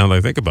holidays now that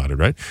I think about it,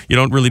 right? You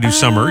don't really do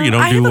summer. You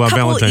don't do Valentine's Day. I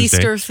have a couple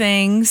Easter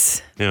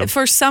things. Yeah.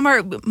 For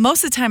summer,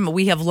 most of the time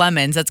we have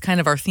lemons. That's kind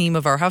of our theme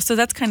of our house. So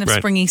that's kind of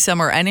springy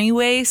summer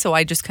anyway. So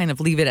I just kind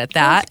of leave it at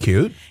that. That's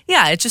cute.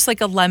 Yeah, it's just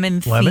like a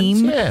lemon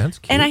theme. Yeah, that's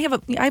cute. And I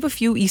have a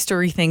few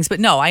Eastery things, but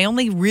no, I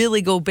only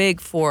really go big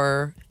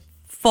for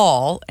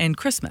fall and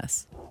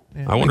Christmas.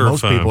 Yeah, I wonder if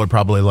most people would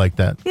probably like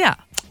that. Yeah.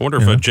 I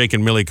wonder if Jake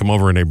and Millie come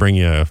over and they bring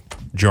you a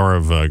jar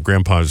of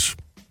Grandpa's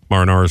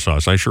marinara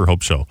sauce. I sure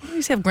hope so. You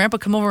just have Grandpa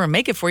come over and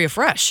make it for you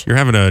fresh. You're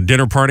having a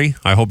dinner party.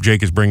 I hope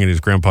Jake is bringing his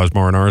Grandpa's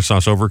marinara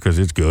sauce over because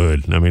it's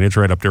good. I mean, it's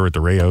right up there with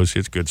the Rayos.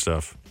 It's good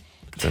stuff.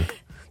 So,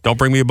 don't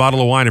bring me a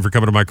bottle of wine if you're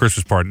coming to my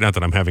Christmas party. Not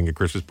that I'm having a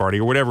Christmas party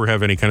or whatever,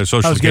 have any kind of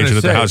social occasion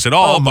at the house at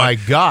all. Oh, my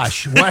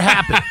gosh. What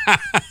happened?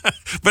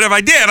 But if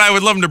I did, I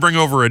would love him to bring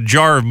over a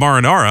jar of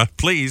marinara,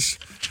 please.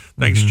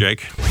 Thanks,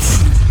 Jake.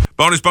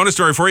 Bonus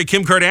story for you.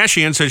 Kim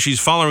Kardashian says she's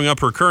following up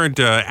her current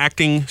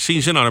acting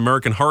season on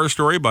American Horror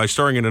Story by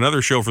starring in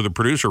another show for the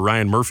producer,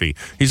 Ryan Murphy.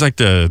 He's like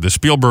the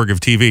Spielberg of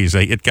TVs.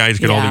 They hit guys,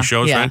 get all these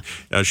shows, right?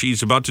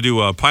 She's about to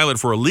do a pilot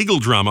for a legal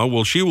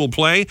drama. She will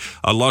play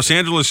Los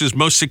Angeles'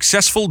 most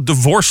successful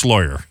divorce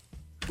lawyer.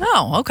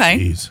 Oh, okay.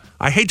 Jeez.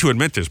 I hate to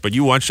admit this, but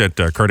you watch that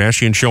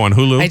Kardashian show on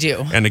Hulu? I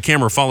do. And the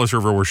camera follows her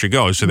everywhere she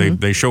goes. So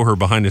they show her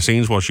behind the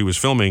scenes while she was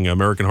filming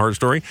American Horror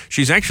Story.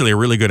 She's actually a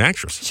really good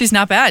actress. She's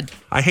not bad.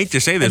 I hate to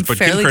say this, but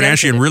Kim fairly Kardashian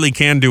dedicated. really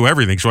can do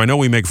everything. So I know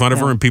we make fun of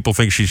her and people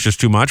think she's just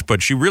too much,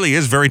 but she really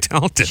is very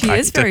talented. She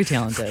is very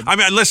talented. I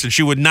mean, listen,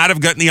 she would not have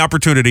gotten the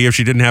opportunity if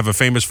she didn't have a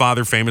famous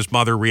father, famous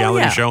mother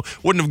reality show.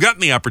 Wouldn't have gotten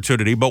the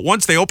opportunity. But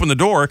once they open the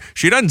door,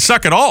 she doesn't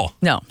suck at all.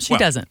 No, she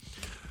doesn't.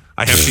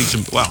 I have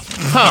seen some,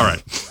 all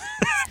right.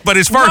 But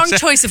as far Wrong as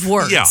choice of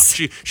words. Yeah,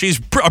 she's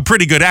a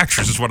pretty good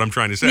actress, is what I'm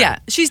trying to say. Yeah,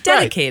 she's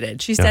dedicated.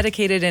 Right. She's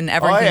dedicated in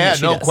everything that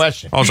she does.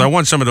 Question. Also, I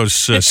want some of those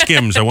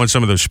Skims. I want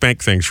some of those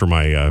Spank things for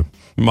my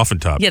muffin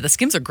top. Yeah, the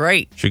Skims are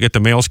great. Should we get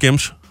the male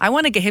Skims? I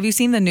want to get. Have you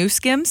seen the new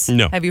Skims?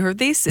 No. Have you heard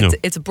these? No.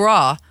 It's a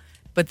bra,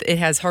 but it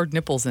has hard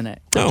nipples in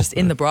it. Just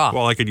in the bra.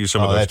 Well, I could use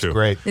some of those that's too.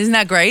 Great. Isn't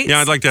that great? Yeah,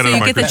 I'd like that so on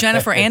my you get the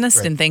Christmas. Jennifer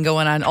Aniston thing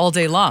going on all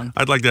day long.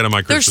 I'd like that on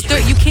my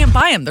Christmas. You can't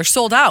buy them. They're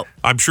sold out.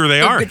 I'm sure they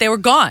are. They were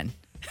gone.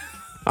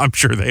 I'm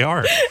sure they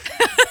are.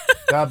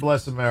 God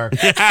bless America.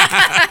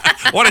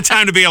 What a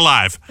time to be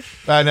alive.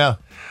 I know.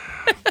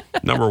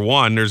 Number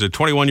one, there's a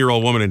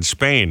 21-year-old woman in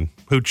Spain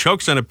who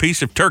chokes on a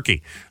piece of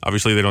turkey.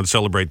 Obviously, they don't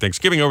celebrate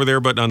Thanksgiving over there,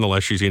 but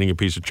nonetheless, she's eating a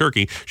piece of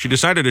turkey. She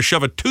decided to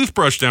shove a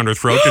toothbrush down her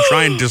throat to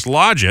try and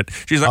dislodge it.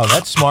 She's like, oh,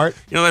 that's smart.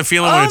 You know that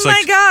feeling when it's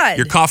like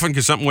you're coughing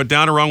because something went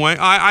down the wrong way?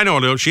 I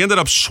know. She ended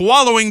up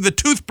swallowing the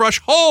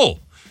toothbrush whole.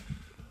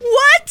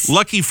 What?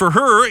 Lucky for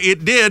her,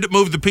 it did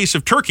move the piece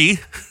of turkey.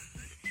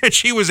 And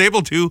she was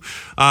able to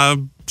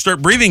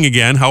start breathing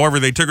again. However,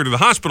 they took her to the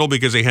hospital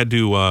because they had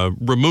to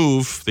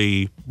remove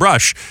the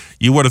brush.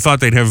 You would have thought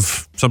they'd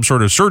have some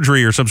sort of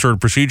surgery or some sort of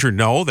procedure.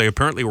 No, they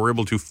apparently were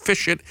able to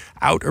fish it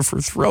out of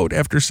her throat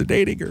after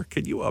sedating her.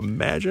 Can you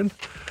imagine?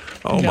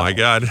 Oh, my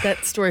God.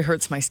 That story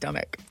hurts my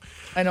stomach.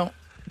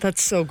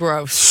 That's so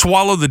gross.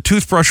 Swallow the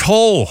toothbrush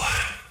whole.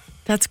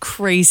 That's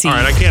crazy. All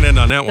right, I can't end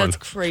on that one.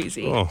 That's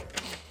crazy. Oh.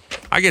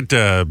 I get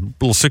a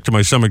little sick to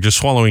my stomach just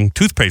swallowing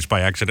toothpaste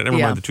by accident. Never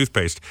mind the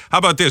toothpaste. How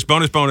about this?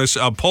 Bonus.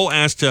 A poll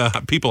asked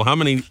people how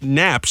many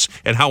naps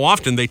and how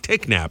often they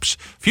take naps.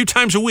 A few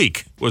times a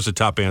week was the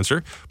top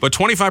answer. But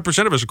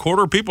 25% of us, a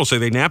quarter of people, say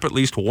they nap at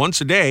least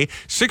once a day.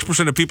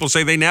 6% of people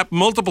say they nap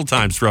multiple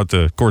times throughout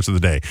the course of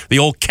the day. The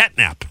old cat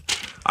nap.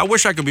 I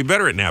wish I could be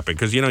better at napping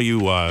because, you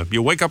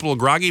wake up a little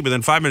groggy, but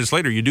then 5 minutes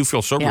later, you do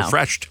feel so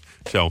refreshed.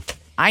 So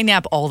I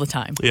nap all the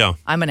time. Yeah.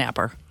 I'm a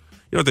napper.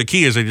 You know what the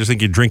key is? I just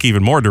think you drink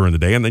even more during the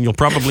day, and then you'll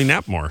probably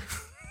nap more.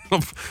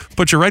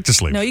 Put you right to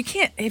sleep. No, you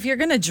can't. If you're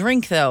going to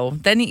drink, though,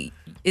 then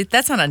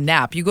that's not a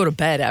nap. You go to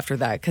bed after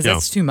that because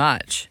that's too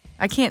much.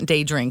 I can't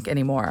day drink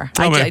anymore.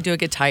 I do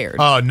get tired.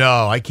 Oh,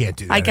 no, I can't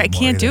do that I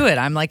can't do it.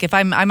 I'm like, if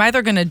I'm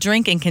either going to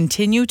drink and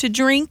continue to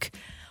drink,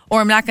 or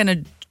I'm not going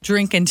to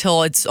drink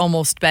until it's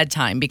almost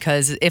bedtime,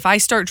 because if I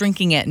start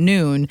drinking at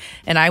noon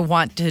and I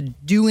want to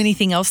do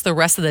anything else the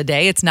rest of the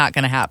day, it's not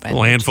going to happen. A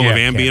little handful of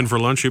Ambien for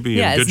lunch, you'd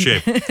be in good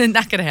shape.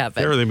 Not going to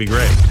happen. Everything be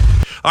great.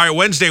 All right,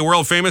 Wednesday,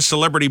 world famous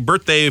celebrity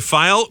birthday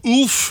file.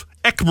 Ulf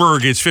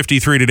Ekberg is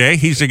 53 today.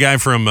 He's the guy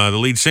from the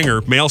lead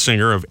singer, male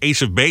singer of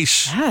Ace of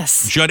Base.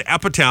 Yes. Judd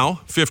Apatow,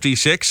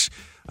 56.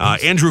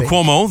 Andrew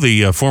Cuomo,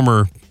 the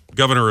former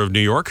governor of New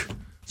York,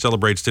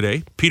 celebrates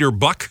today. Peter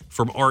Buck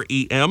from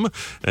REM.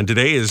 And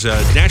today is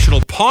National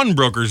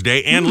Pawnbrokers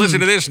Day. And listen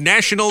to this,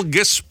 National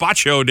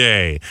Gazpacho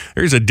Day.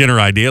 There's a dinner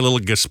idea. A little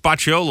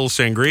gazpacho, a little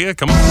sangria.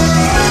 Come on.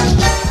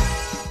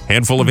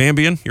 Handful of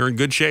Ambien. You're in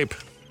good shape.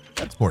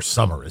 That's more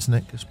summer, isn't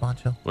it,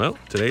 gazpacho? Well,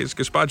 today is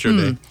Gazpacho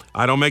Day.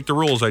 I don't make the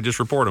rules. I just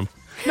report them.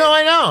 No,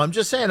 I know. I'm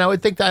just saying. I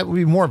would think that would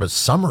be more of a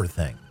summer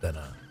thing than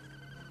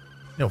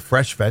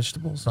fresh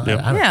vegetables.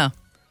 Yeah.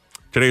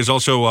 Today is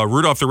also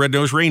Rudolph the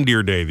Red-Nosed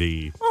Reindeer Day.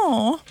 The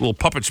little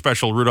puppet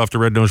special Rudolph the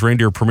Red-Nosed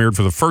Reindeer premiered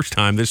for the first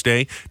time this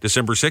day,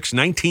 December 6,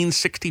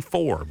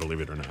 1964, believe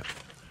it or not.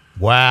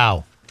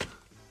 Wow.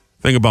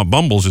 Thing about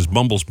Bumbles is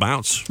Bumbles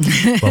bounce.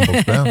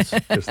 Bumbles bounce.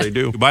 Yes, they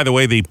do. By the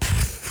way, the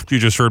you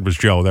just heard was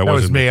Joe. That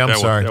wasn't me. I'm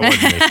sorry. That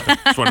wasn't me. I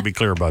just want to be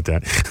clear about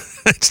that.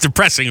 It's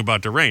depressing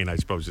about the rain, I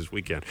suppose, this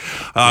weekend.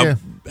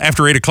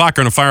 After 8 o'clock,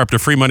 we're going to fire up the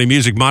free money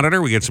music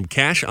monitor. We get some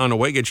cash on the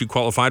way, get you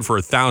qualified for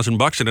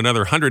 $1,000 and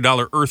another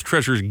 $100 Earth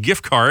Treasures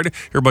gift card.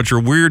 Hear about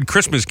your weird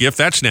Christmas gift.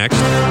 That's next.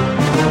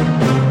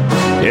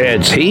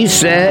 It's He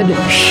Said,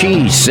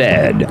 She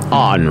Said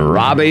on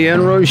Robby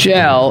and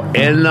Rochelle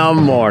in the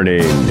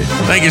morning.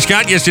 Thank you,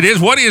 Scott. Yes, it is.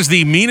 What is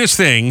the meanest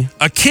thing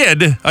a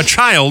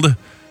child,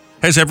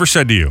 has ever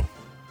said to you?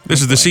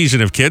 This is the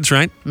season of kids,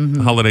 right?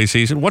 Mm-hmm. Holiday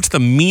season. What's the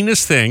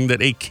meanest thing that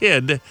a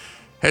kid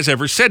has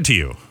ever said to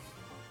you?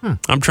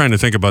 I'm trying to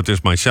think about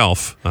this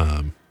myself.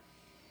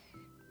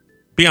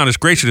 Be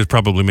honest, Grayson has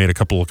probably made a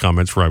couple of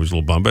comments where I was a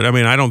little bummed, but I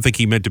mean, I don't think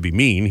he meant to be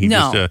mean.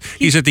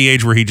 He's at the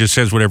age where he just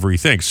says whatever he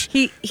thinks.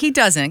 He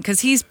doesn't,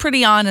 because he's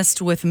pretty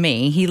honest with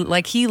me.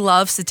 He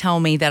loves to tell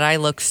me that I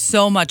look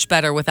so much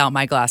better without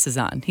my glasses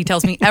on. He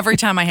tells me every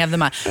time I have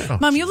them on,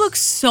 Mom, you look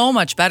so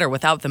much better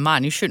without them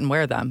on. You shouldn't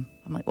wear them.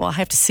 I'm like, well, I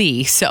have to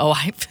see. So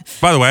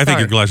By the way, I think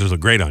your glasses look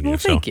great on you. Well,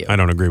 thank you. I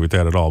don't agree with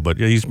that at all. But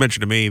he's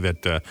mentioned to me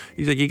that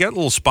he's like, you got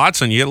little spots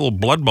and you got little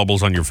blood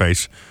bubbles on your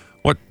face.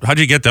 How'd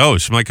you get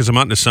those? I'm like, because I'm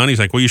out in the sun. He's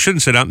like, well, you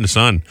shouldn't sit out in the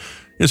sun.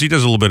 Yes, he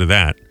does a little bit of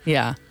that.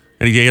 Yeah.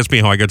 And he asked me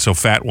how I got so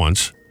fat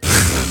once.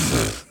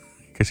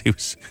 Because he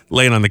was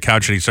laying on the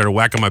couch and he started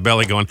whacking my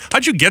belly going,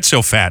 how'd you get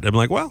so fat? I'm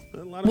like, well, a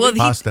lot of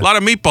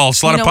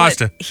meatballs, a lot of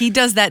pasta. He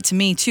does that to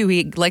me too.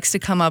 He likes to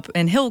come up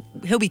and he'll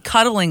be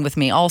cuddling with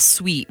me all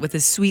sweet with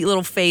his sweet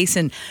little face,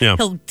 and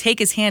he'll take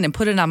his hand and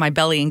put it on my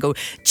belly and go,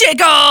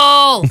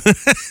 jiggle!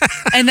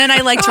 And then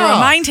I like to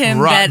remind him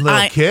that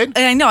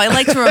I know, I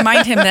like to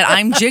remind him that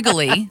I'm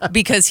jiggly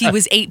because he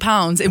was 8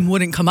 pounds and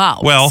wouldn't come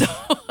out. Well,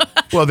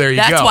 well, there you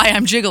go. That's why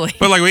I'm jiggly.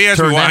 But like, we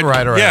asked me why,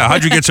 right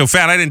how'd you get so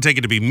fat? I didn't take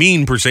it to be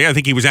mean per se. I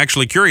think he was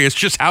actually curious.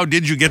 Just how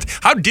did you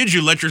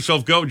let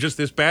yourself go just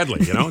this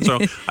badly? You know. So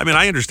I mean,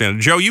 I understand.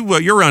 Joe,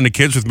 you're around the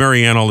kids with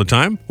Marianne all the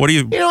time. What do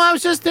you? You know, I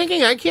was just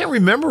thinking. I can't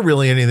remember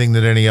really anything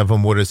that any of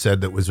them would have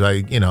said that was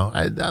like,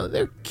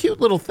 they're cute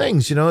little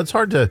things. You know, it's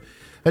hard to.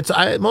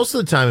 Most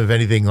of the time, if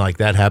anything like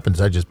that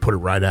happens, I just put it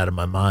right out of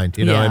my mind.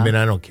 You know, I mean,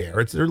 I don't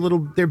care.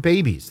 They're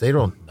babies. They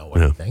don't know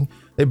anything.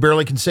 They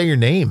barely can say your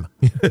name.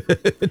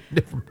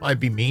 Never might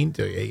be mean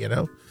to you, you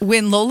know?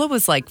 When Lola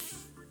was like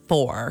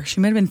 4, she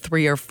might have been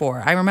 3 or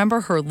 4, I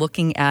remember her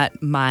looking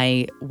at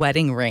my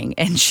wedding ring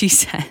and she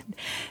said,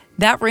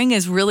 that ring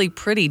is really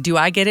pretty. Do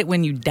I get it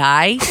when you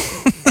die?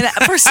 And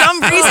for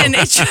some reason,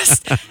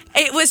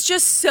 it was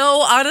just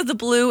so out of the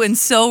blue and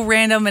so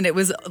random, and it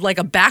was like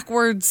a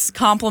backwards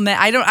compliment.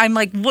 I'm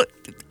like, what?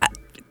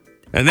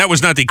 And that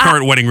was not the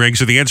current wedding ring,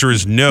 so the answer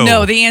is no.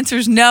 No, the answer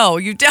is no.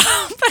 You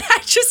don't. But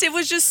it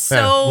was just so.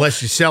 Yeah,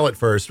 unless you sell it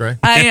first, right?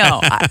 I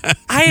know.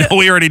 No,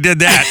 we already did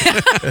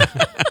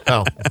that.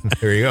 Oh,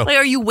 there you go. Like,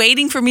 are you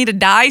waiting for me to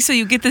die so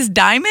you get this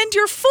diamond?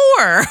 You're 4.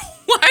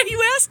 Why are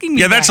you asking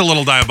me? Yeah, that's a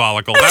little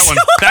diabolical.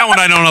 That one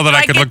I don't know that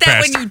I could look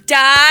past. When you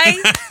die?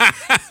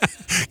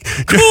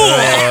 Cool.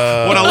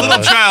 When a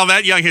little child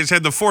that young has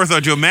had the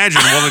forethought to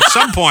imagine, well, at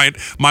some point,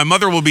 my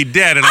mother will be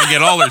dead and I'll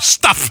get all her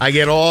stuff. I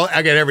get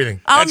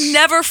everything. I'll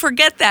never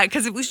forget that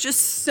because it was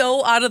just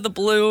so out of the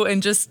blue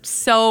and just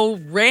so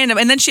random.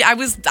 And then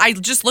I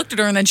just looked at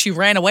her and then she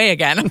ran away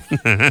again.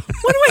 What do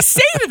I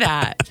say to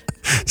that?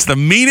 It's the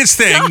meanest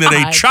thing that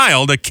a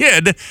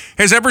kid,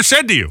 has ever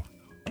said to you.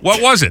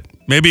 What was it?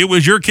 Maybe it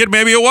was your kid,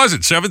 maybe it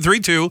wasn't.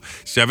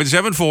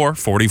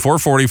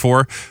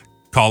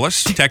 732-774-4444. Call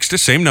us, text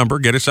us, same number,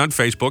 get us on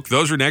Facebook.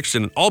 Those are next,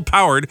 and all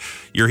powered,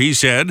 your He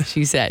Said.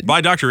 She Said.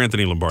 By Dr.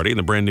 Anthony Lombardi and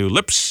the brand new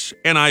Lips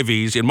and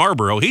IVs in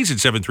Marlboro. He's at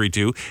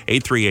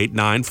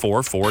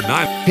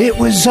 732-838-9449. It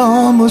was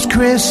almost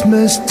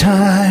Christmas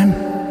time.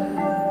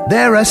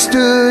 There I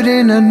stood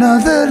in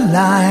another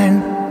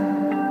line,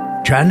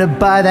 trying to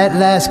buy that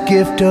last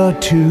gift or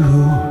two.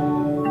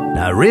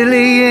 Not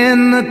really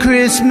in the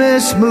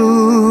Christmas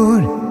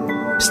mood.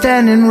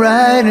 Standing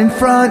right in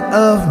front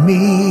of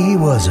me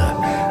was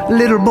a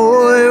little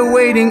boy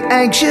waiting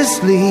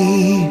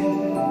anxiously,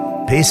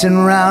 pacing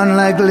around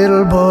like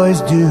little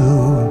boys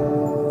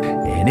do.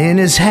 And in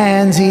his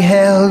hands he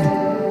held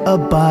a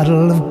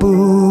bottle of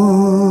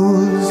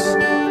booze.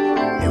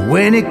 And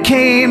when it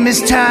came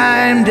his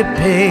time to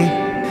pay,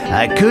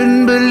 I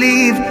couldn't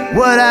believe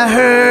what I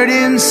heard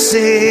him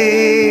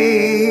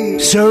say.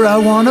 Sir, I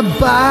want to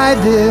buy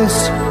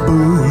this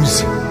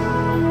booze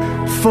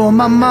for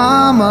my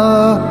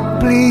mama,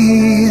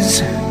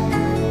 please.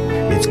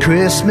 It's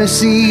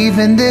Christmas Eve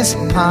and this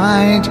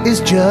pint is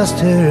just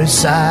her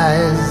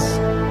size.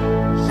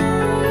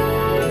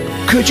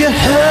 Could you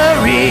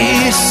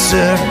hurry,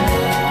 sir?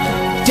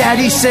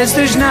 Daddy says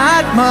there's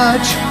not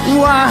much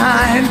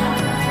wine.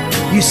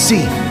 You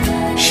see,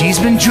 she's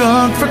been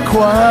drunk for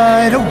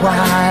quite a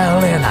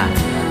while, and I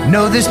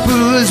know this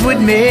booze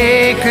would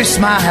make her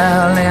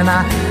smile, and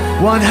I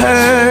want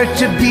her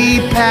to be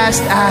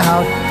passed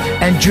out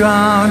and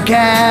drunk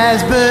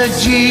as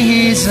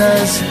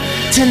bejesus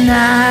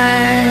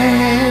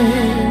tonight.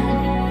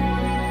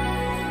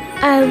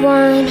 I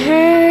want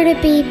her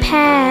to be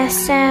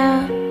passed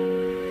out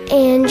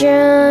and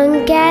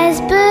drunk as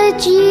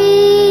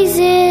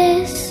bejesus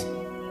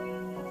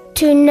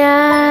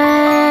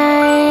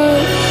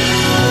tonight.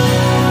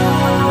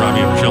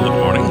 Robby and Rochelle in the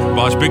morning.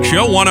 Boss Big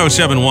Show,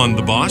 107.1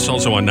 The Boss,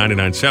 also on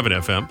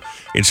 99.7 FM.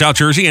 In South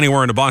Jersey,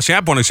 anywhere in the Boss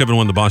app,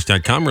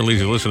 107.1theboss.com. Really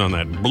easy to listen on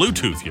that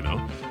Bluetooth, you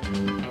know.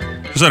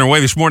 Just on our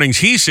way this morning's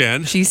He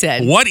Said. She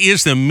Said. What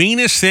is the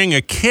meanest thing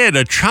a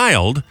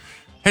child,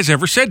 has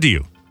ever said to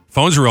you?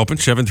 Phones are open,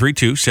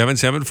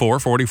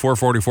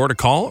 732-774-4444 to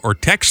call or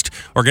text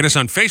or get us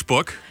on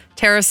Facebook.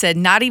 Tara said,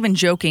 not even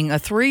joking, a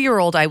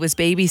 3-year-old I was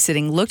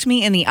babysitting looked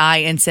me in the eye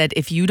and said,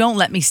 if you don't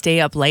let me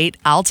stay up late,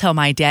 I'll tell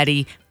my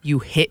daddy you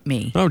hit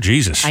me. Oh,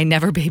 Jesus. I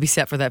never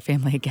babysat for that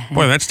family again.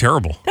 Boy, that's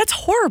terrible. That's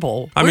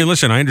horrible. I mean,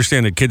 listen, I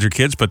understand that kids are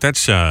kids, but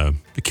that's the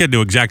kid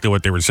knew exactly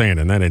what they were saying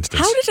in that instance.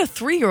 How did a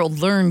 3-year-old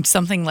learn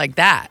something like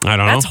that? I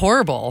don't know. That's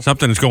horrible.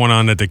 Something's going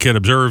on that the kid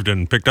observed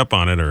and picked up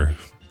on it, or,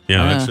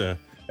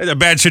 that's a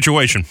bad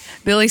situation.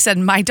 Billy said,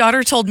 my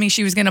daughter told me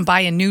she was going to buy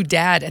a new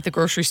dad at the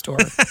grocery store.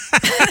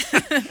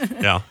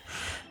 Yeah.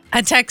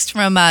 A text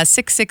from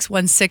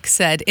 6616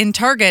 said, in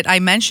Target, I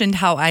mentioned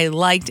how I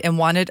liked and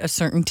wanted a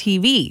certain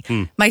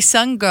TV. My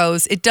son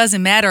goes, it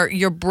doesn't matter,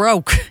 you're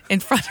broke, in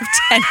front of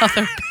 10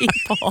 other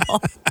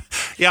people.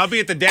 Yeah, I'll be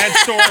at the dad's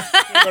store.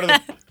 Go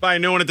to buy a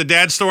new one at the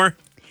dad's store.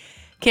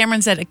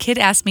 Cameron said, a kid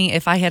asked me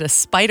if I had a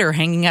spider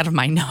hanging out of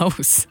my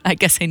nose. I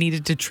guess I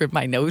needed to trim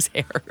my nose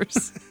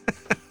hairs.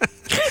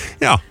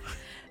 Yeah.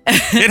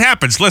 It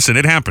happens. Listen,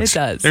 it happens. It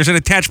does. There's an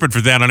attachment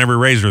for that on every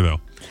razor, though.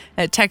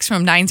 A text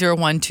from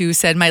 9012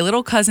 said, my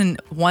little cousin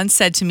once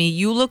said to me,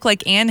 you look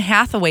like Anne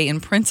Hathaway in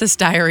Princess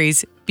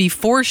Diaries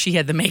before she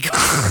had the makeup.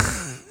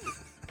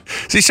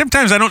 See,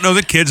 sometimes I don't know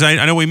that kids,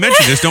 I know we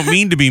mentioned this, don't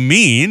mean to be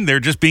mean. They're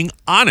just being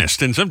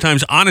honest. And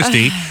sometimes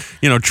honesty,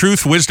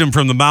 truth, wisdom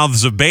from the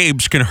mouths of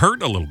babes can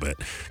hurt a little bit.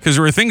 Because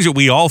there are things that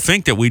we all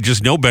think that we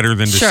just know better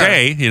than to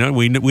say.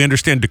 We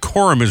understand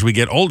decorum as we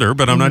get older,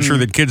 but I'm not sure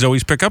that kids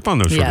always pick up on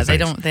those sort of things.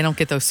 Yeah, they don't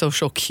get those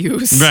social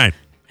cues. Right.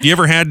 You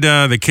ever had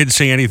the kids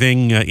say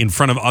anything in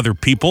front of other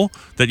people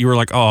that you were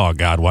like, oh,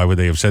 God, why would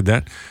they have said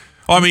that?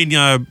 Oh, I mean,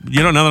 now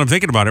that I'm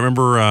thinking about it,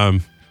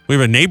 remember we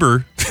have a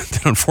neighbor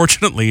that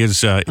unfortunately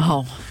is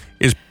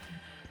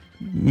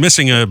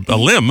missing a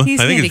limb.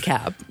 He's I think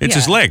handicapped. It's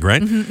his leg,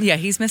 right? Mm-hmm. Yeah,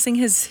 he's missing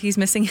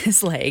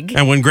his leg.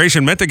 And when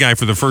Grayson met the guy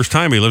for the first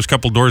time, he lives a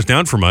couple doors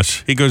down from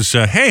us. He goes,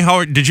 "Hey,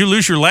 did you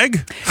lose your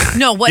leg?"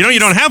 No, what you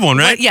don't have one,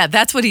 right? Yeah,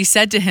 that's what he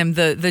said to him.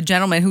 The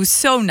gentleman who's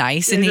so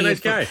nice, and he's a nice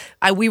guy.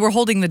 We were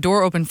holding the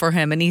door open for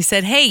him, and he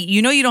said, "Hey,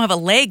 you don't have a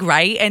leg,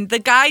 right?" And the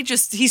guy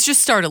just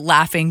started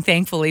laughing,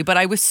 thankfully. But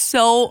I was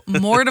so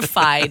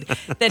mortified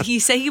that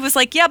he was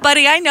like, "Yeah,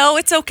 buddy, I know,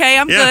 it's okay,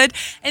 I'm good."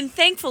 And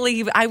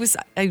thankfully, I was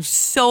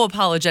so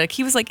apologetic.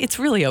 He was like, "It's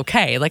really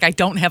okay. Like, I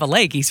don't have a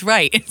leg." He's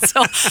right. And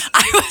so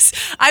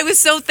I was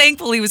so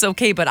thankful he was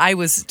okay, but I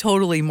was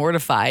totally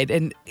mortified.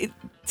 And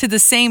to the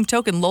same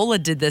token, Lola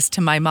did this to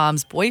my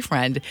mom's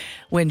boyfriend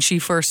when she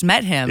first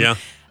met him. Yeah.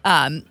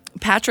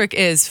 Patrick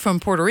is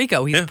from Puerto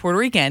Rico. He's Puerto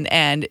Rican,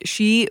 and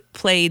she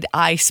played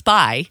I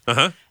Spy.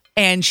 Uh-huh.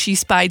 And she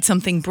spied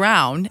something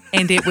brown,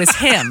 and it was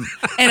him.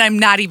 And I'm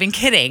not even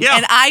kidding. Yeah.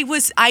 And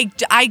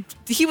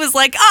he was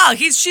like, "Oh,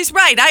 she's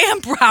right. I am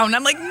brown."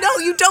 I'm like, "No,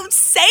 you don't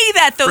say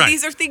that, though. Right.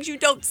 These are things you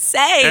don't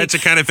say." That's the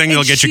kind of thing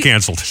that'll get you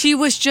canceled. She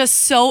was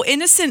just so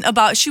innocent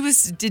about.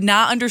 Did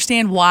not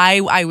understand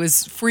why I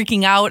was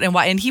freaking out and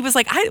why. And he was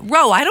like, I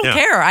don't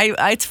care.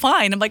 It's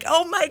fine." I'm like,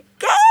 "Oh my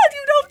God,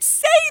 you don't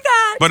say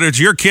that." But it's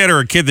your kid or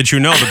a kid that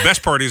you know. The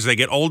best part is they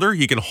get older.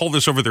 You can hold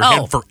this over their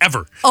head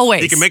forever.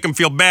 Always. You can make them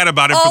feel bad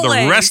about it for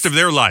the rest of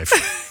their life.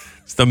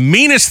 It's the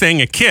meanest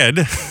thing a kid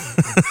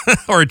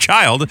or a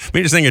child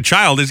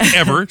has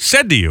ever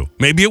said to you.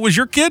 Maybe it was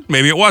your kid.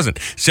 Maybe it wasn't.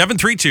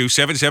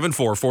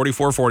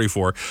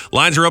 732-774-4444.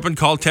 Lines are open.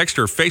 Call, text,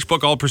 or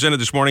Facebook. All presented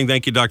this morning.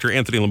 Thank you, Dr.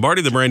 Anthony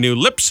Lombardi. The brand new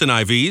Lips and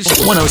IVs.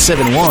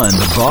 107.1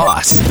 The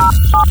Boss.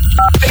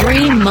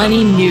 Free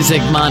money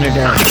music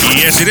monitor.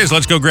 Yes, it is.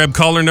 Let's go grab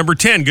caller number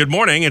 10. Good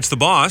morning. It's the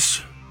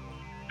boss.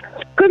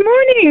 Good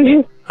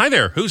morning. Hi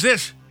there. Who's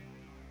this?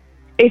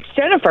 It's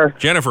Jennifer.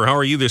 Jennifer, how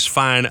are you this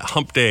fine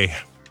hump day?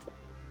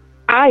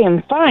 I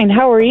am fine.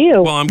 How are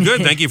you? Well, I'm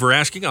good. Thank you for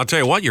asking. I'll tell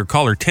you what, you're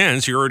caller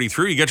 10, so you're already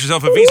through. You got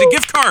yourself a Visa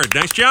gift card.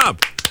 Nice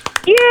job.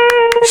 Yay!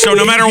 So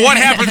no matter what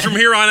happens from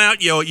here on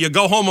out, you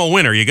go home a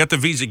winner. You got the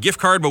Visa gift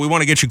card, but we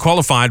want to get you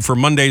qualified for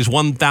Monday's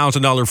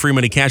 $1,000 free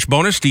money cash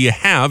bonus. Do you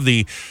have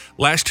the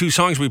last two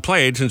songs we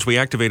played since we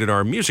activated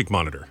our music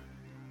monitor?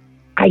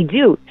 I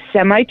do.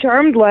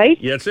 Semi-Charmed Life.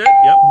 Yeah, that's it.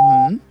 Yep.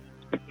 Mm-hmm.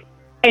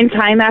 And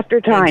Time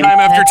After Time. And Time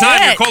After Time.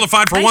 You're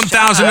qualified for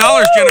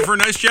 $1,000, Jennifer.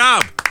 Nice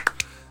job.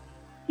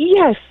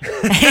 Yes.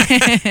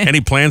 Any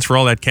plans for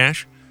all that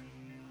cash?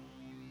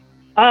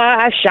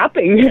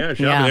 Shopping. Yeah,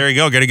 shopping. Yeah. There you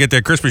go. Got to get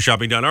that Christmas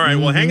shopping done. All right.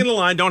 Well, hang in the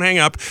line. Don't hang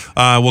up.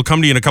 We'll come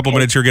to you in a couple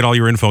minutes here, get all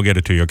your info, get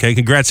it to you, okay?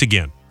 Congrats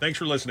again. Thanks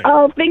for listening.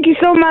 Oh, thank you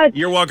so much.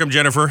 You're welcome,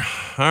 Jennifer.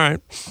 All right.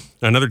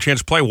 Another chance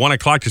to play 1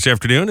 o'clock this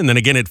afternoon, and then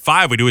again at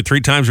 5. We do it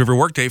 3 times every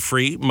workday.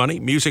 Free money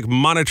music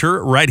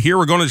monitor right here.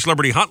 We're going to the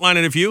Celebrity Hotline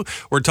interview.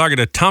 We're talking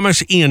to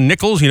Thomas Ian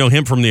Nichols. You know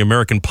him from the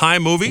American Pie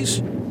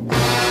movies.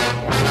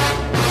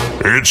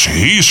 It's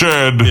He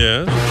Said.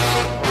 Yes.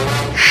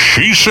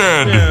 She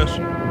Said. Yes.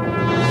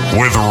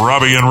 With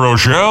Robby and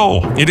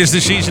Rochelle. It is the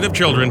season of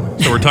children,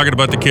 so we're talking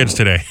about the kids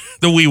today,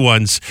 the wee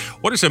ones.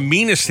 What is the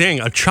meanest thing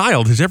a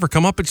child has ever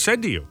come up and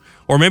said to you?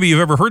 Or maybe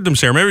you've ever heard them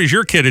say, or maybe it's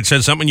your kid that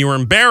said something you were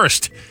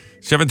embarrassed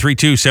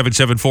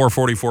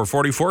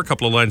 732-774-4444. A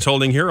couple of lines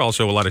holding here.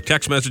 Also a lot of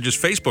text messages,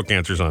 Facebook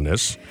answers on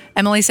this.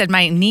 Emily said,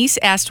 my niece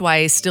asked why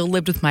I still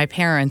lived with my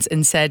parents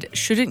and said,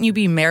 shouldn't you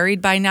be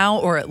married by now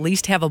or at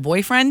least have a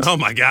boyfriend? Oh,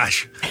 my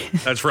gosh.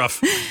 That's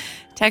rough.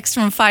 Text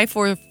from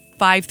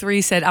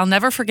 5453 said, I'll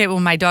never forget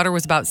when my daughter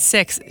was about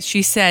 6.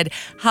 She said,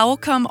 how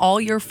come all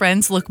your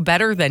friends look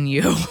better than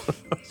you?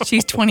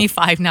 She's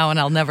 25 now and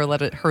I'll never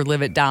let her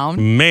live it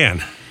down.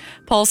 Man.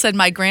 Paul said,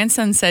 my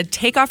grandson said,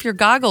 take off your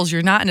goggles.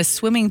 You're not in a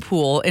swimming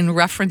pool, in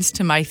reference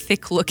to my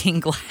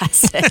thick-looking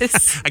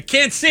glasses. I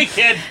can't see,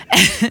 kid.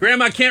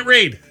 Grandma can't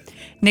read.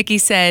 Nikki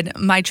said,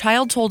 my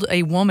child told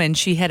a woman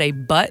she had a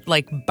butt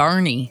like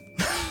Barney.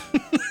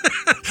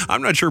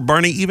 I'm not sure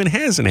Barney even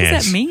has an ass. What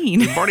does that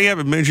mean? Does Barney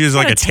have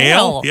like a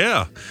tail?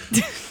 Yeah.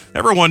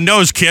 Everyone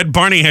knows, kid,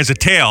 Barney has a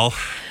tail.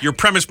 Your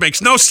premise makes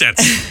no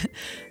sense.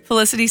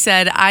 Felicity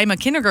said, I'm a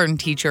kindergarten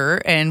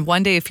teacher, and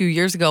one day a few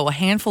years ago, a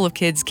handful of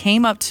kids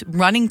came up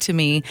running to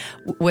me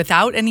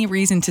without any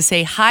reason to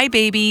say, hi,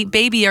 baby.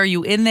 Baby, are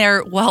you in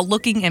there? While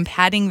looking and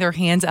patting their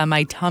hands on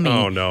my tummy.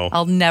 Oh, no.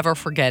 I'll never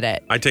forget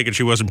it. I take it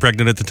she wasn't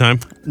pregnant at the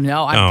time?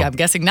 No, I'm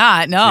guessing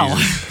not. No.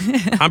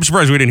 I'm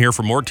surprised we didn't hear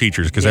from more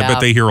teachers because I bet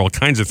they hear all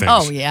kinds of things.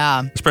 Oh,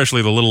 yeah.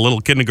 Especially the little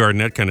kindergarten,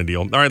 that kind of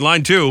deal. All right,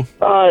 line 2.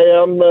 Hi,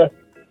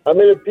 I'm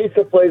in a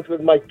pizza place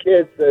with my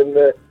kids, and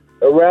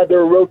a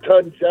rather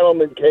rotund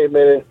gentleman came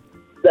in and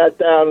sat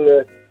down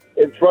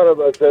in front of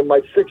us, and my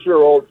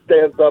 6-year-old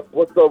stands up,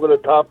 looks over the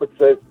top, and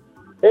says,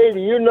 hey, do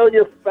you know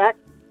you're fat?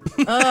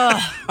 Oh,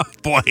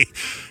 boy.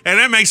 And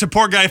that makes a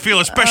poor guy feel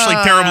especially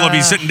terrible if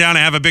he's sitting down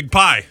and have a big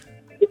pie.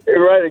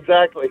 Right,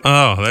 exactly.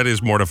 Oh, that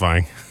is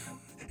mortifying.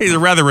 He's a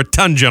rather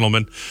rotund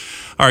gentleman.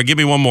 All right, give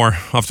me one more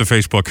off the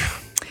Facebook.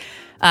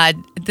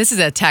 This is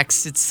a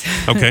text. It's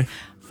okay.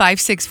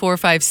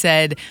 5645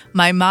 said,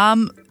 my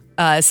mom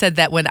said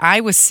that when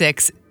I was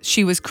 6,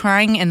 she was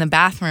crying in the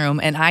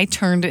bathroom, and I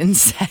turned and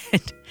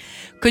said,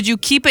 could you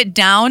keep it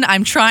down?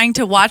 I'm trying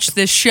to watch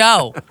this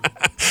show.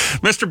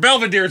 Mr.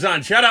 Belvedere's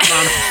on. Shut up,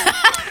 Mom.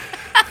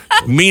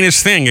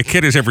 Meanest thing a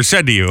kid has ever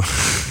said to you.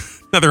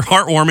 Another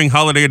heartwarming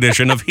holiday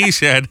edition of He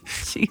Said.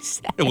 She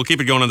said. And we'll keep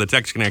it going on the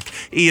Text Connect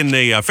and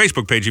the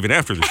Facebook page even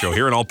after the show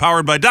here. And all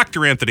powered by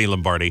Dr. Anthony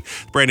Lombardi.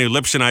 Brand new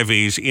Lips and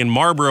IVs. In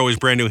Marlboro, his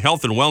brand new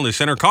Health and Wellness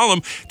Center. Call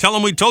him. Tell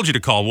him we told you to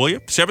call, will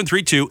you?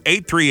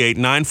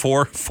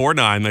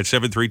 732-838-9449. That's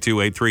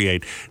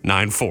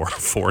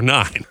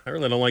 732-838-9449. I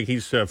really don't like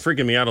he's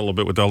freaking me out a little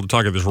bit with all the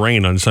talk of this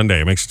rain on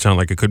Sunday. It makes it sound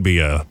like it could be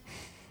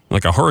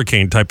like a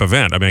hurricane type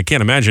event. I mean, I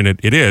can't imagine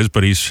it is,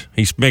 but he's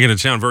making it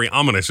sound very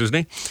ominous, isn't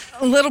he?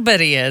 A little bit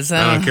he is.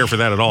 I don't care for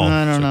that at all.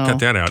 I don't know. Cut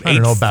that out. I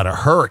don't know about a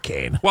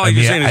hurricane. Well,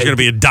 you're saying it's going to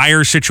be a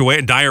dire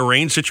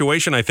rain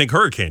situation. I think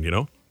hurricane,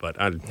 But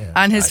on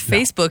his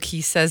Facebook,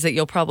 he says that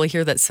you'll probably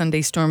hear that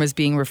Sunday storm is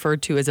being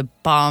referred to as a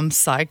bomb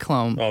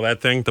cyclone. Oh,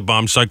 that thing? The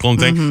bomb cyclone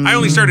thing? Mm-hmm. I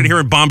only started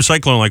hearing bomb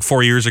cyclone like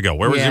 4 years ago.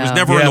 It was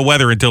never in the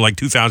weather until like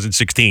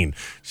 2016.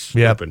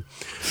 Stupid.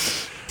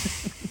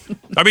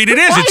 I mean, it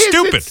is. It's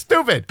stupid. It's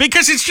stupid.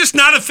 Because it's just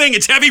not a thing.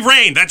 It's heavy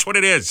rain. That's what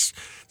it is.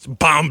 It's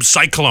bomb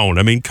cyclone.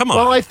 I mean, come on.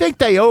 Well, I think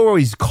they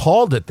always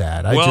called it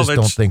that. I just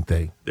don't think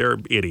they're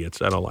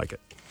idiots. I don't like it.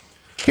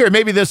 Here,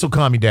 maybe this will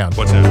calm you down.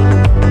 What's that?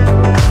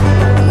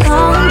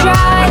 Long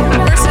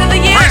drive. Person of the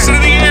year. Person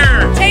of the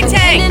year.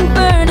 Tay-Tay.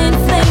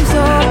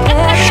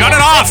 Shut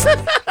it off.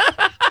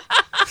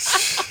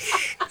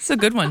 It's a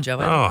good one,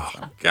 Joey. Oh,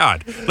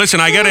 God. Listen,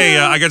 I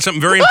got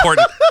something very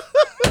important.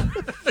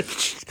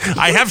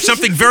 I have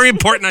something very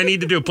important I need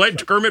to do.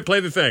 Kermit,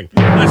 play the thing.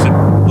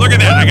 Listen, look at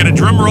that. I got a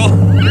drum roll.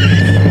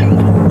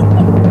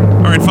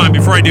 All right, fine.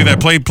 Before I do that,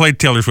 play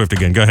Taylor Swift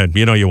again. Go ahead.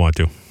 You know you want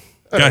to.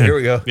 Go ahead. Here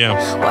we go.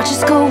 Yeah. Watch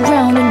us go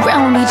round and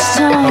round each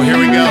time. Oh, here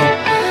we go.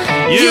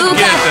 You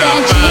get the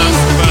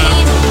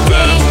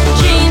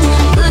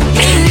Look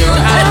in your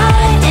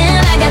eye,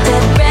 and I got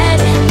that red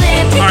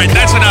lip. All right,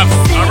 that's enough.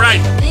 All right.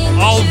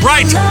 All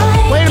right.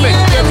 Wait a minute.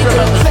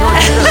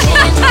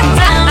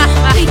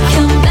 We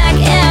come back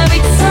every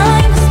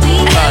time.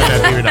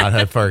 Maybe not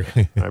that far.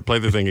 All right, play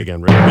the thing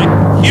again.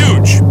 Ready?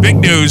 Huge, big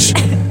news.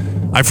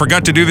 I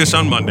forgot to do this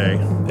on Monday,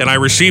 and I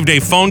received a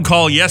phone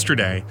call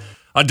yesterday,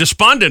 a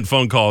despondent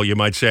phone call, you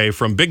might say,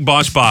 from Big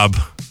Boss Bob,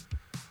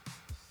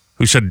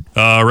 who said,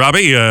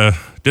 Robby,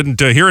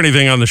 didn't hear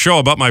anything on the show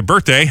about my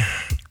birthday.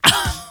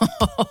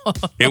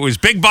 It was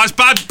Big Boss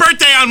Bob's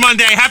birthday on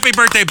Monday. Happy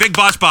birthday, Big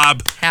Boss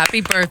Bob.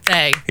 Happy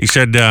birthday. He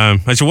said, I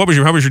said, how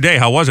was your day?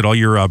 How was it? All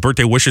your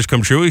birthday wishes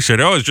come true? He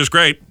said, oh, it's just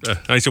great.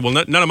 I said, well,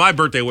 none of my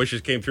birthday wishes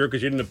came through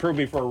because you didn't approve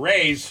me for a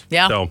raise.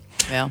 Yeah. So,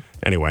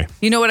 anyway.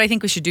 You know what I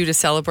think we should do to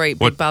celebrate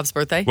Big Bob's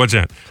birthday? What's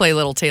that? Play a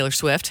little Taylor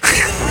Swift.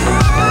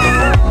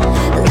 Happy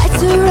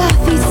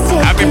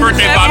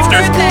birthday,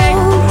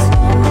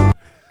 Bobster.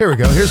 Here we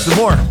go. Here's some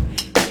more.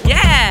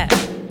 Yeah.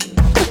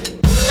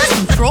 There's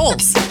some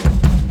trolls.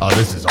 Oh,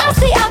 this is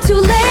awesome.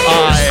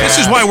 This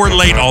is why we're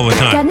late all the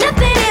time. Got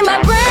nothing in my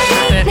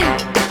brain.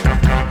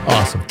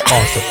 Awesome.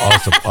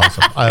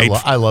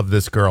 I love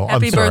this girl.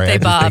 Happy I'm sorry. birthday, I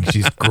just Bob. think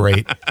she's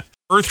great.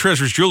 Earth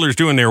Treasures Jewelers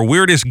doing their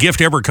weirdest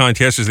gift ever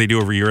contest as they do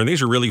every year, and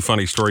these are really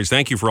funny stories.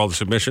 Thank you for all the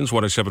submissions,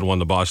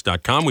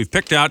 1071theboss.com. We've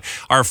picked out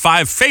our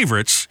 5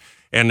 favorites,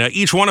 and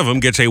each one of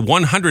them gets a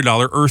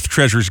 $100 Earth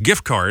Treasures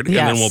gift card, and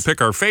then we'll pick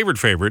our favorite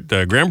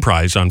grand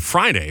prize on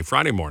Friday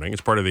morning.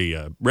 It's part of the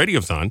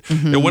Radiothon.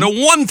 They'll win a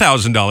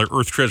 $1,000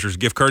 Earth Treasures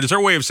gift card. It's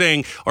our way of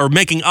saying, or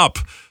making up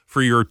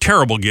for your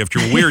terrible gift,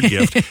 your weird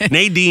gift.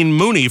 Nadine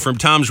Mooney from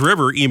Tom's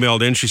River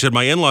emailed in. She said,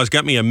 my in-laws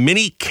got me a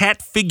mini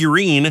cat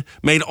figurine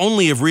made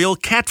only of real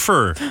cat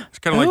fur. It's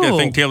kind of like that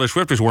thing Taylor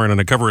Swift was wearing on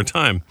the cover of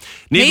Time.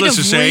 Needless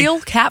to say,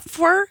 real cat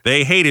fur?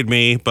 They hated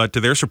me, but to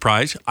their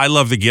surprise, I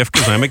love the gift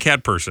because I'm a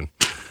cat person.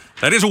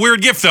 That is a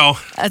weird gift, though.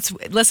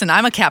 Listen,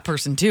 I'm a cat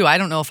person, too. I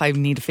don't know if I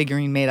need a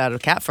figurine made out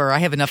of cat fur. I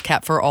have enough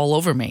cat fur all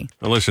over me.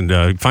 Well, listen,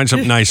 find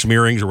some nice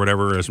earrings or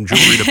whatever, some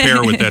jewelry to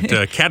pair with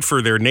that cat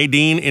fur there.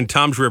 Nadine in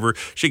Tom's River,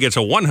 she gets a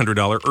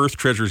 $100 Earth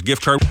Treasures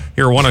gift card.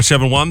 Here at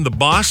 1071, The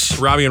Boss,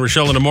 Robby and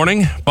Rochelle in the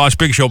morning. Boss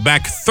Big Show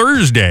back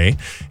Thursday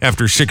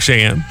after 6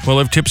 a.m. We'll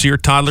have Tipsy or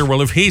Toddler. We'll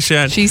have He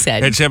Said. She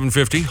Said. At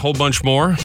 7:50. Whole bunch more.